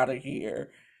picture out of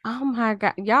here. Oh my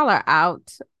God. Y'all are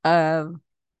out of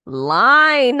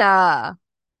line.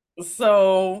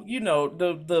 So,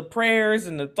 the prayers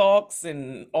and the thoughts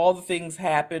and all the things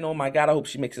happen. Oh my God, I hope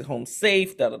she makes it home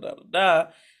safe. Da da da da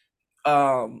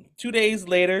da. 2 days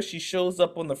later, she shows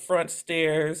up on the front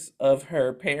stairs of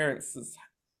her parents'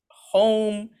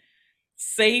 home,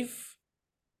 safe.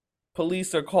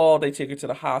 Police are called. They take her to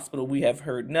the hospital. We have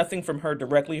heard nothing from her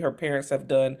directly. Her parents have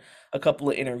done a couple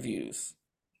of interviews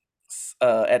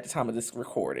at the time of this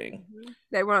recording.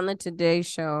 They were on the Today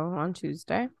Show on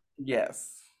Tuesday.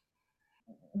 Yes.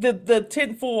 The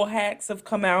tinfoil hacks have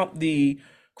come out. The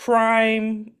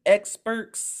crime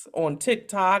experts on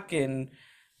TikTok and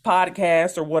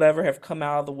podcasts or whatever have come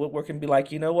out of the woodwork and be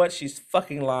like, you know what? She's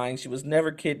fucking lying. She was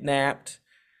never kidnapped.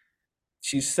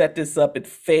 She set this up. It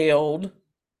failed.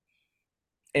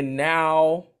 And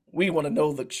now we want to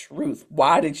know the truth.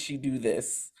 Why did she do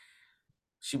this?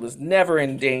 She was never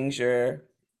in danger.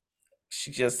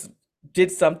 She just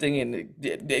did something, and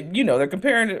they're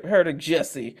comparing her to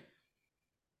Jesse.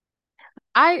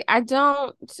 I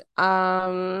don't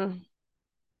I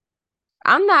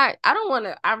don't want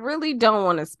to I really don't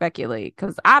want to speculate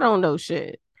because I don't know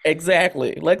shit.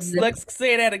 Exactly. Let's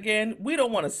say that again. We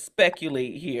don't want to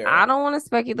speculate I here. don't want to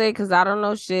speculate because I don't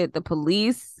know shit. The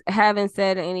police haven't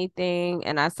said anything,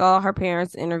 and I saw her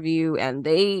parents' interview, and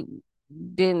they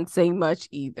didn't say much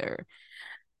either.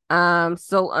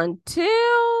 So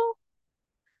until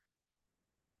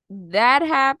that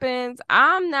happens,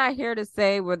 I'm not here to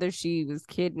say whether she was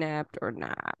kidnapped or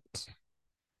not.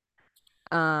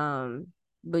 Um,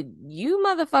 but you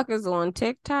motherfuckers on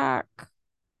TikTok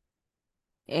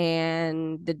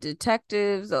and the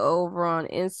detectives over on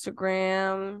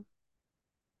Instagram,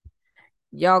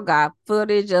 y'all got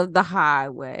footage of the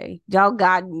highway. Y'all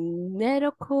got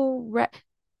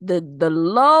the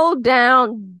low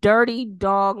down dirty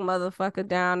dog motherfucker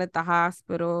down at the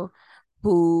hospital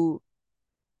who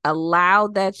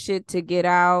allowed that shit to get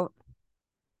out.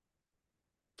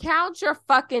 Count your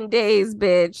fucking days,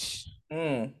 bitch.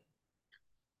 Mm.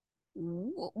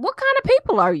 What kind of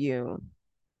people are you?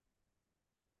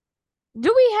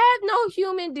 Do we have no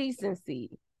human decency?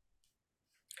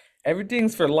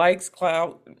 Everything's for likes,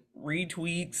 clout,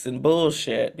 retweets, and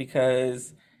bullshit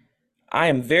because I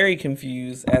am very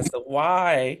confused as to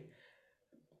why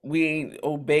we ain't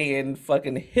obeying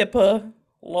fucking HIPAA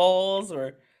laws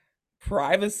or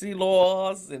privacy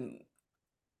laws and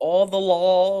all the That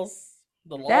law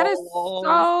is laws.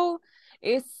 so,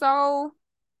 it's so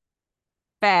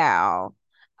foul.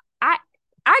 I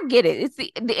I get it. It's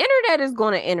the internet is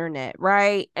going to internet,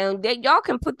 right? And that y'all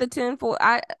can put the tinfoil.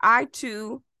 I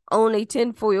too own a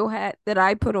tinfoil hat that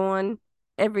I put on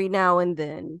every now and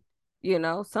then.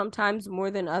 Sometimes more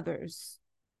than others.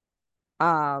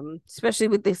 Especially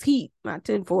with this heat, my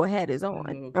tinfoil hat is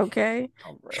on. Okay, Okay,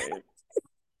 all right.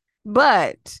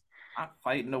 but I'm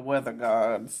fighting the weather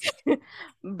gods.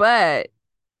 but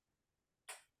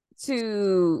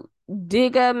to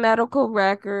dig up medical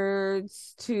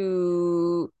records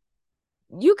to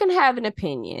you can have an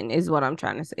opinion is what I'm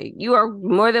trying to say. You are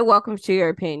more than welcome to your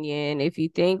opinion. If you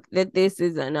think that this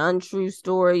is an untrue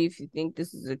story, if you think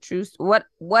this is a true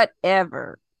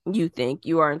whatever you think,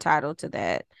 you are entitled to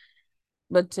that.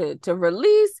 But to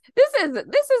release this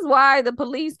is why the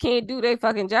police can't do their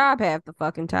fucking job half the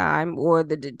fucking time, or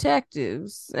the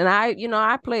detectives. And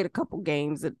I played a couple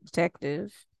games of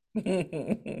detective.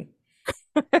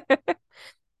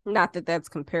 Not that that's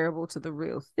comparable to the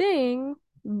real thing,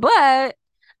 but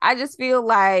I just feel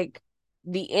like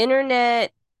the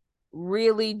internet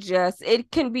really just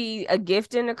it can be a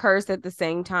gift and a curse at the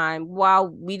same time. While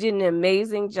we did an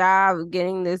amazing job of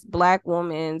getting this black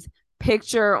woman's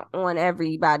picture on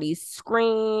everybody's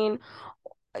screen,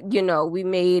 we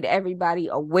made everybody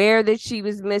aware that she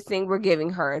was missing. We're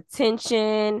giving her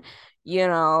attention.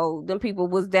 Them people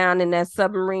was down in that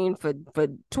submarine for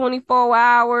 24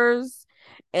 hours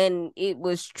and it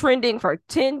was trending for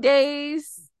 10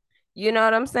 days. You know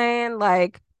what I'm saying?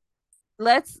 Like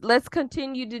let's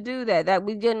continue to do that. That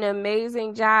we did an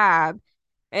amazing job.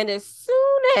 And as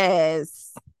soon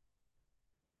as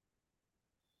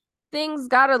things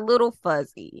got a little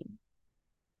fuzzy,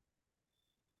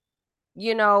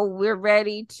 we're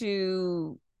ready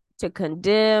to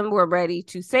condemn, we're ready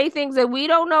to say things that we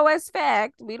don't know as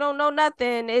fact. We don't know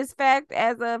nothing is fact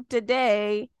as of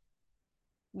today.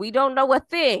 We don't know a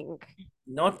thing.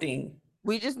 Nothing.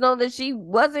 We just know that she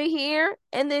wasn't here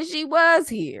and then she was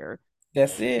here.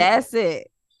 That's it. That's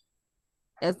it.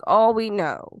 That's all we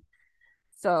know.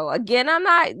 So again,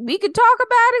 we could talk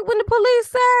about it when the police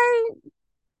say,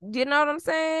 you know what I'm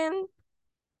saying?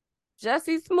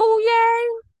 Jussie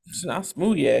Smollett. It's not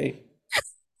smooth, yay.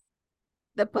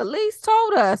 The police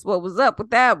told us what was up with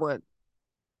that one.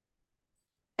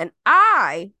 And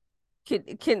I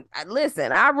can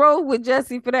listen, I rode with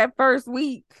Jesse for that first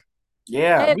week.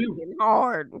 Yeah, Heavy and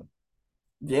hard.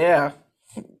 yeah,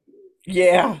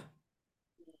 yeah.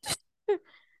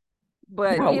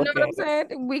 But I you know look what at I'm it.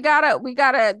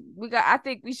 saying? I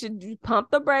think we should pump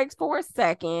the brakes for a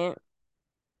second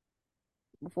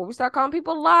before we start calling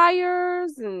people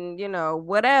liars and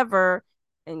whatever.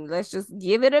 And let's just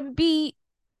give it a beat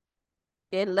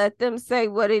and let them say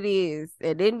what it is.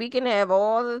 And then we can have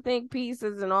all the think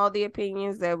pieces and all the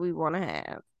opinions that we want to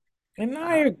have. And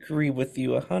I agree with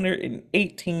you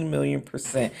 118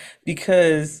 million%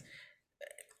 because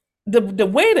the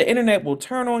way the internet will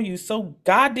turn on you so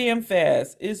goddamn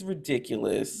fast is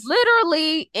ridiculous.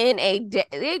 Literally in a day,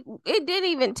 it didn't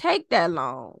even take that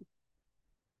long.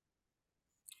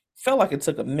 Felt like it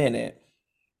took a minute.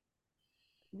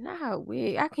 Nah,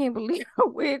 wig. I can't believe a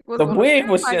wig was The on the wig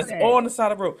ground was like just that. on the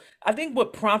side of the road. I think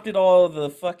what prompted all the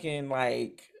fucking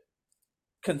like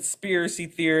conspiracy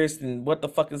theorists and what the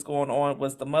fuck is going on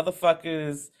was who the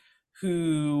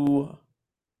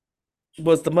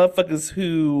motherfuckers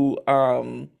who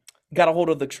got a hold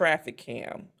of the traffic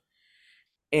cam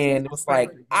See, and it that's was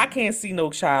like, I crazy. can't see no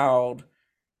child.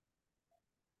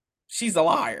 She's a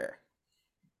liar.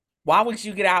 Why would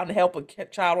you get out and help a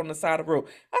child on the side of the road?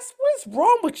 That's what's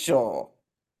wrong with y'all.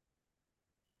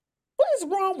 What is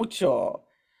wrong with y'all?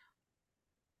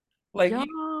 Like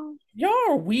Y'all, y'all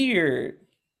are weird.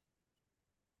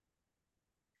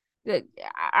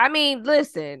 I mean,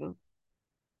 listen,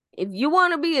 if you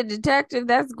want to be a detective,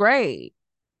 that's great.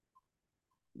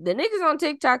 The niggas on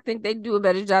TikTok think they do a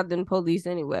better job than police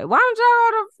anyway. Why don't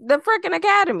y'all go to the freaking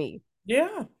academy?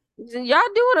 Yeah, Y'all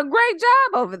doing a great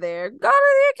job over there. Go to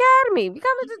the academy,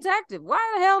 become a detective. Why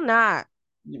the hell not?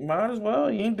 you might as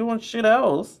well. You ain't doing shit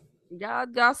else.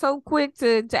 Y'all so quick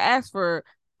to ask for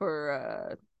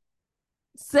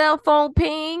cell phone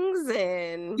pings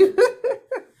and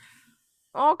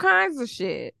all kinds of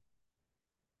shit.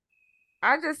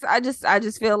 I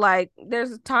just feel like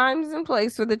there's times and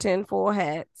place for the tinfoil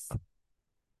hats.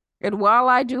 And while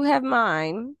I do have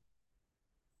mine,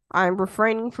 I'm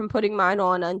refraining from putting mine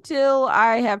on until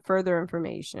I have further I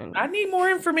information. need more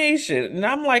information, and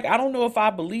I'm like, I don't know if I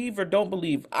believe or don't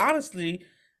believe. Honestly,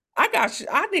 I got.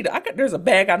 There's a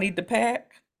bag I need to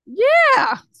pack. Yeah.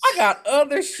 I got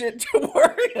other shit to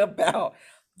worry about.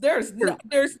 There's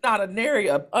not a nary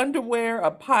of underwear,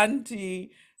 a panty.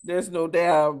 There's no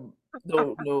damn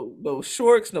no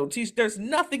shorts, no t-shirt. There's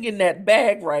nothing in that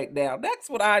bag right now. That's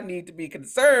what I need to be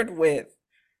concerned with.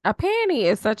 A panty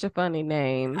is such a funny A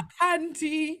name.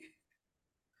 panty.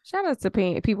 Shout out to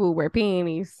people who wear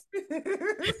panties.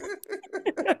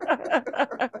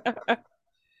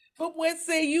 But what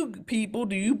say you people?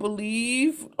 Do you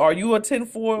believe? Are you a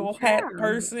tinfoil hat Yeah.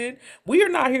 person? We are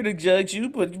not here to judge you,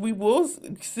 but we will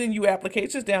send you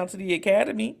applications down to the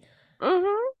academy.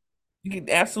 Mm-hmm. You can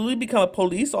absolutely become a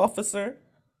police officer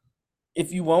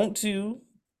if you want to.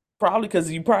 Probably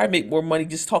because you probably make more money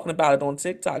just talking about it on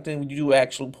TikTok than you do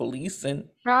actual policing.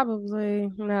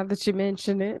 Probably, now that you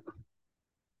mention it.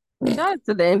 Shout out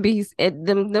to the MBs and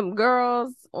them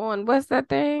girls on what's that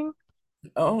thing?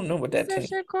 I don't know what What's that that thing.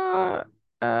 shit called?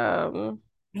 Um,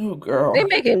 Oh, they girl.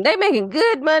 making they making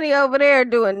good money over there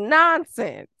doing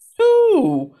nonsense.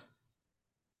 Who?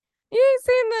 You ain't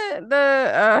seen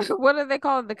the what do they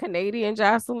call it? The Canadian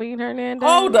Jocelyn Oh,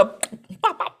 Hernandez? the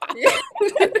pop, pop, pop.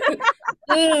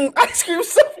 Ice cream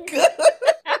so good.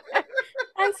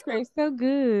 Ice cream so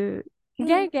good. Mm.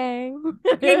 Gang gang.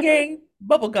 Gang gang,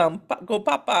 bubblegum, pop, go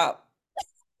pop pop.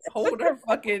 Hold her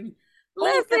fucking,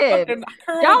 hold her Listen, fucking y'all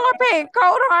curly are paying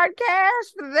cold hard cash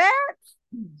for that?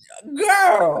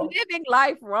 girl. Living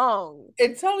life wrong.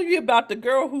 And telling you about the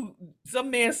girl who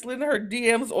some man slid in her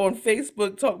DMs on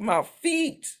Facebook talking about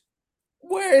feet.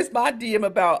 Where is my DM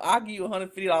about? I'll give you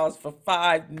 $150 for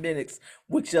 5 minutes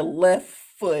with your left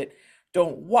foot.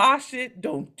 Don't wash it.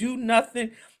 Don't do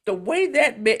nothing. The way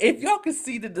that man, if y'all can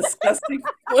see the disgusting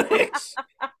footage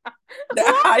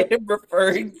that I am She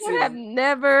referring should have to,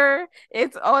 never.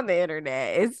 It's on the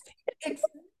internet. it's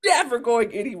never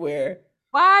going anywhere.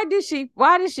 Why did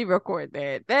she record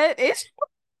that? That is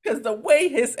Because the way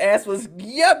his ass was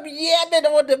yamming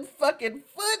on the fucking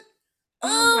foot,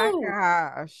 oh my oh,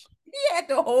 gosh. he had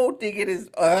the whole thing in his.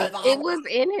 It was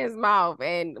in his mouth.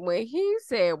 And when he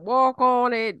said walk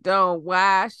on it, don't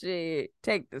wash it,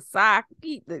 take the sock,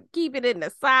 keep it in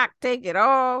the sock, take it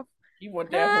off. He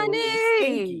want that whole little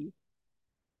stinky. Honey,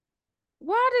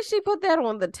 why did she put that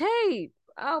on the tape?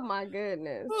 Oh my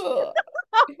goodness. Ugh.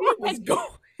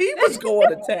 He was going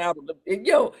to town on the, and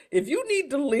yo, if you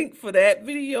need the link for that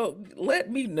video,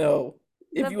 let me know.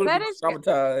 if The you want to be fetish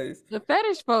traumatized. the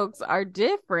fetish folks are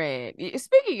different.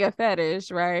 Speaking of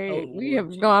fetish, Oh right? We Lord, have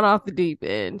Jesus. gone off the deep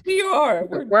end. We are.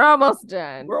 We're We're almost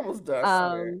done. we're almost done. I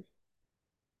swear. Um,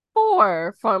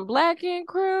 4 from Black Ink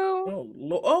Crew. Oh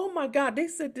Lord. Oh my God. They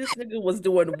said this nigga was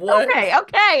doing what?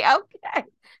 Okay.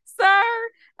 Sir,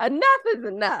 enough is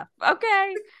enough.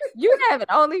 Okay. You have an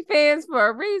OnlyFans for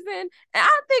a reason, and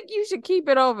I think you should keep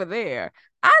it over there.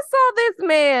 I saw this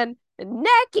man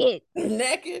naked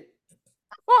Naked.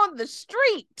 on the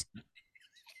street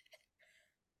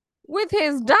with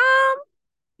his dom.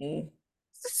 Mm.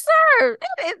 Sir,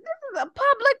 this is a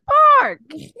public park.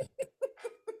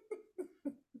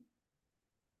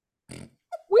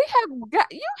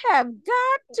 You have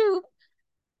got to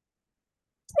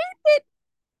keep it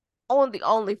on the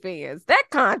OnlyFans. That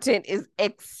content is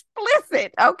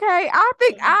explicit. Okay,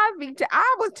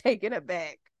 I was taken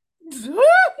aback.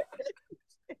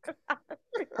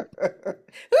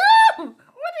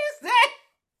 What is that?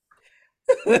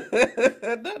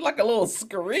 That's like a little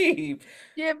scream.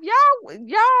 If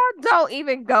y'all don't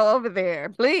even go over there,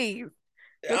 please,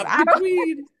 because I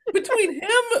don't. Between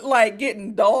him like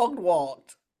getting dog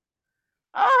walked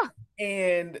Oh,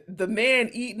 and the man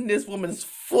eating this woman's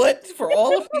foot for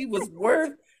all he was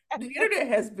worth, the internet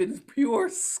has been pure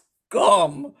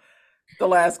scum the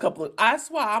last couple of. I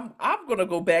swear I'm gonna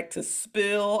go back to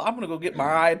Spill. I'm gonna go get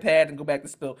my iPad and go back to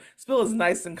Spill. Spill is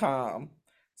nice and calm.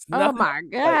 It's oh nothing my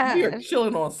like we are gosh,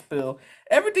 chilling on Spill.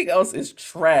 Everything else is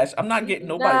trash. I'm not getting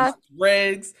nobody's not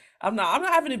threads. I'm not.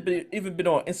 I haven't even been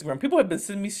on Instagram. People have been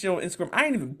sending me shit on Instagram. I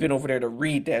ain't even been over there to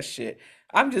read that shit.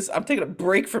 I'm taking a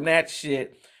break from that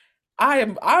shit.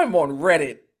 I'm on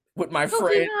Reddit with my Cookie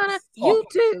friends Hana. You talking.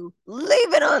 too.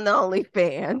 Leave it on the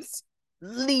OnlyFans.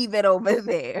 Leave it over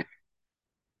there.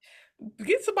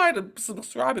 Get somebody to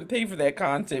subscribe and pay for that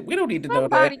content. We don't need to know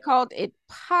that. Somebody called it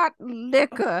pot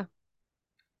liquor.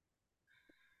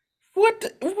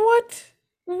 What? What?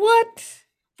 What?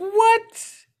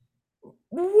 What?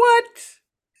 What?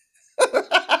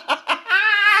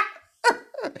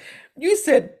 You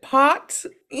said pot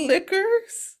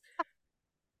liquors?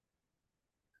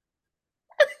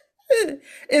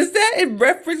 Is that in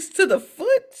reference to the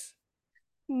foot?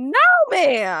 No,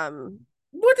 ma'am.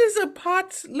 What is a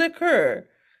pot liquor?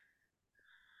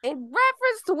 In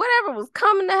reference to whatever was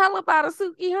coming the hell up out of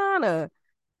Sukihana.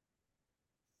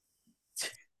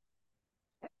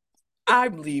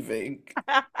 I'm leaving.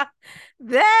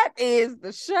 That is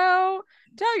the show.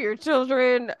 Tell your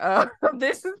children,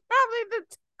 this is probably the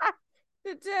time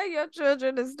to tell your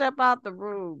children to step out the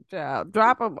room, child.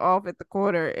 Drop them off at the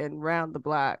corner and round the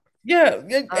block. Yeah, Um,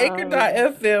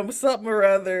 Anchor.fm, something or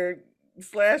other,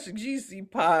 slash GC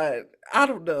pod. I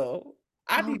don't know.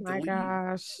 I oh need to my leave.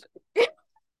 gosh.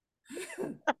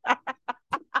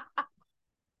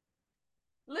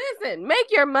 Listen, make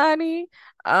your money.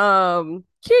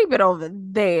 Keep it over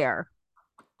there.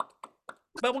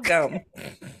 Bubblegum.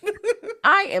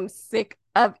 I am sick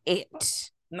of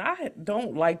it. I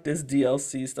don't like this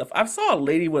DLC stuff. I saw a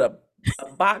lady with a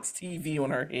box TV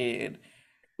on her head.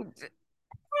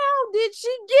 How did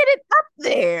she get it up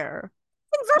there?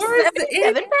 Things Where are is the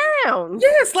in? 77 pounds.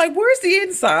 Yes, like where's the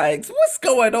insides? What's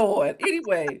going on?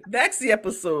 Anyway, that's the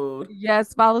episode.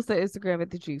 Yes, follow us on Instagram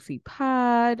at the Juicy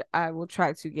Pod. I will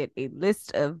try to get a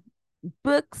list of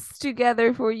books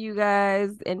together for you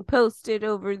guys and post it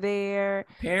over there.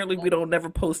 Apparently, we don't never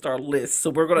post our list, so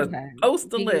we're gonna Okay. post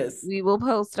the We list. we will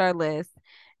post our list.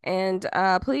 And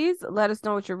please let us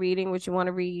know what you're reading, what you want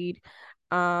to read.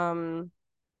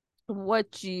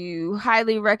 What you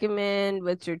highly recommend,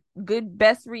 what's your good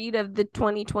best read of the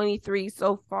 2023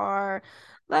 so far.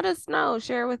 Let us know,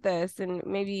 share with us, and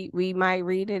maybe we might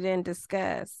read it and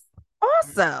discuss.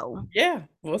 Also, Yeah,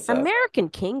 what's up? American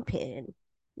Kingpin,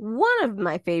 one of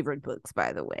my favorite books,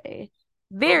 by the way.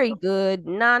 Very Oh, good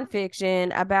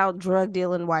nonfiction about drug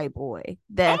dealing white boy.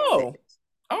 That's it. oh,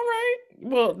 all right.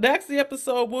 Well, that's the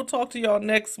episode. We'll talk to y'all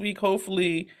next week.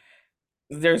 Hopefully,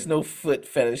 there's no foot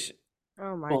fetish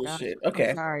Oh my gosh. bullshit. I'm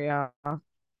Okay, sorry, y'all.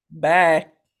 bye.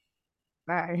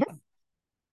 Bye.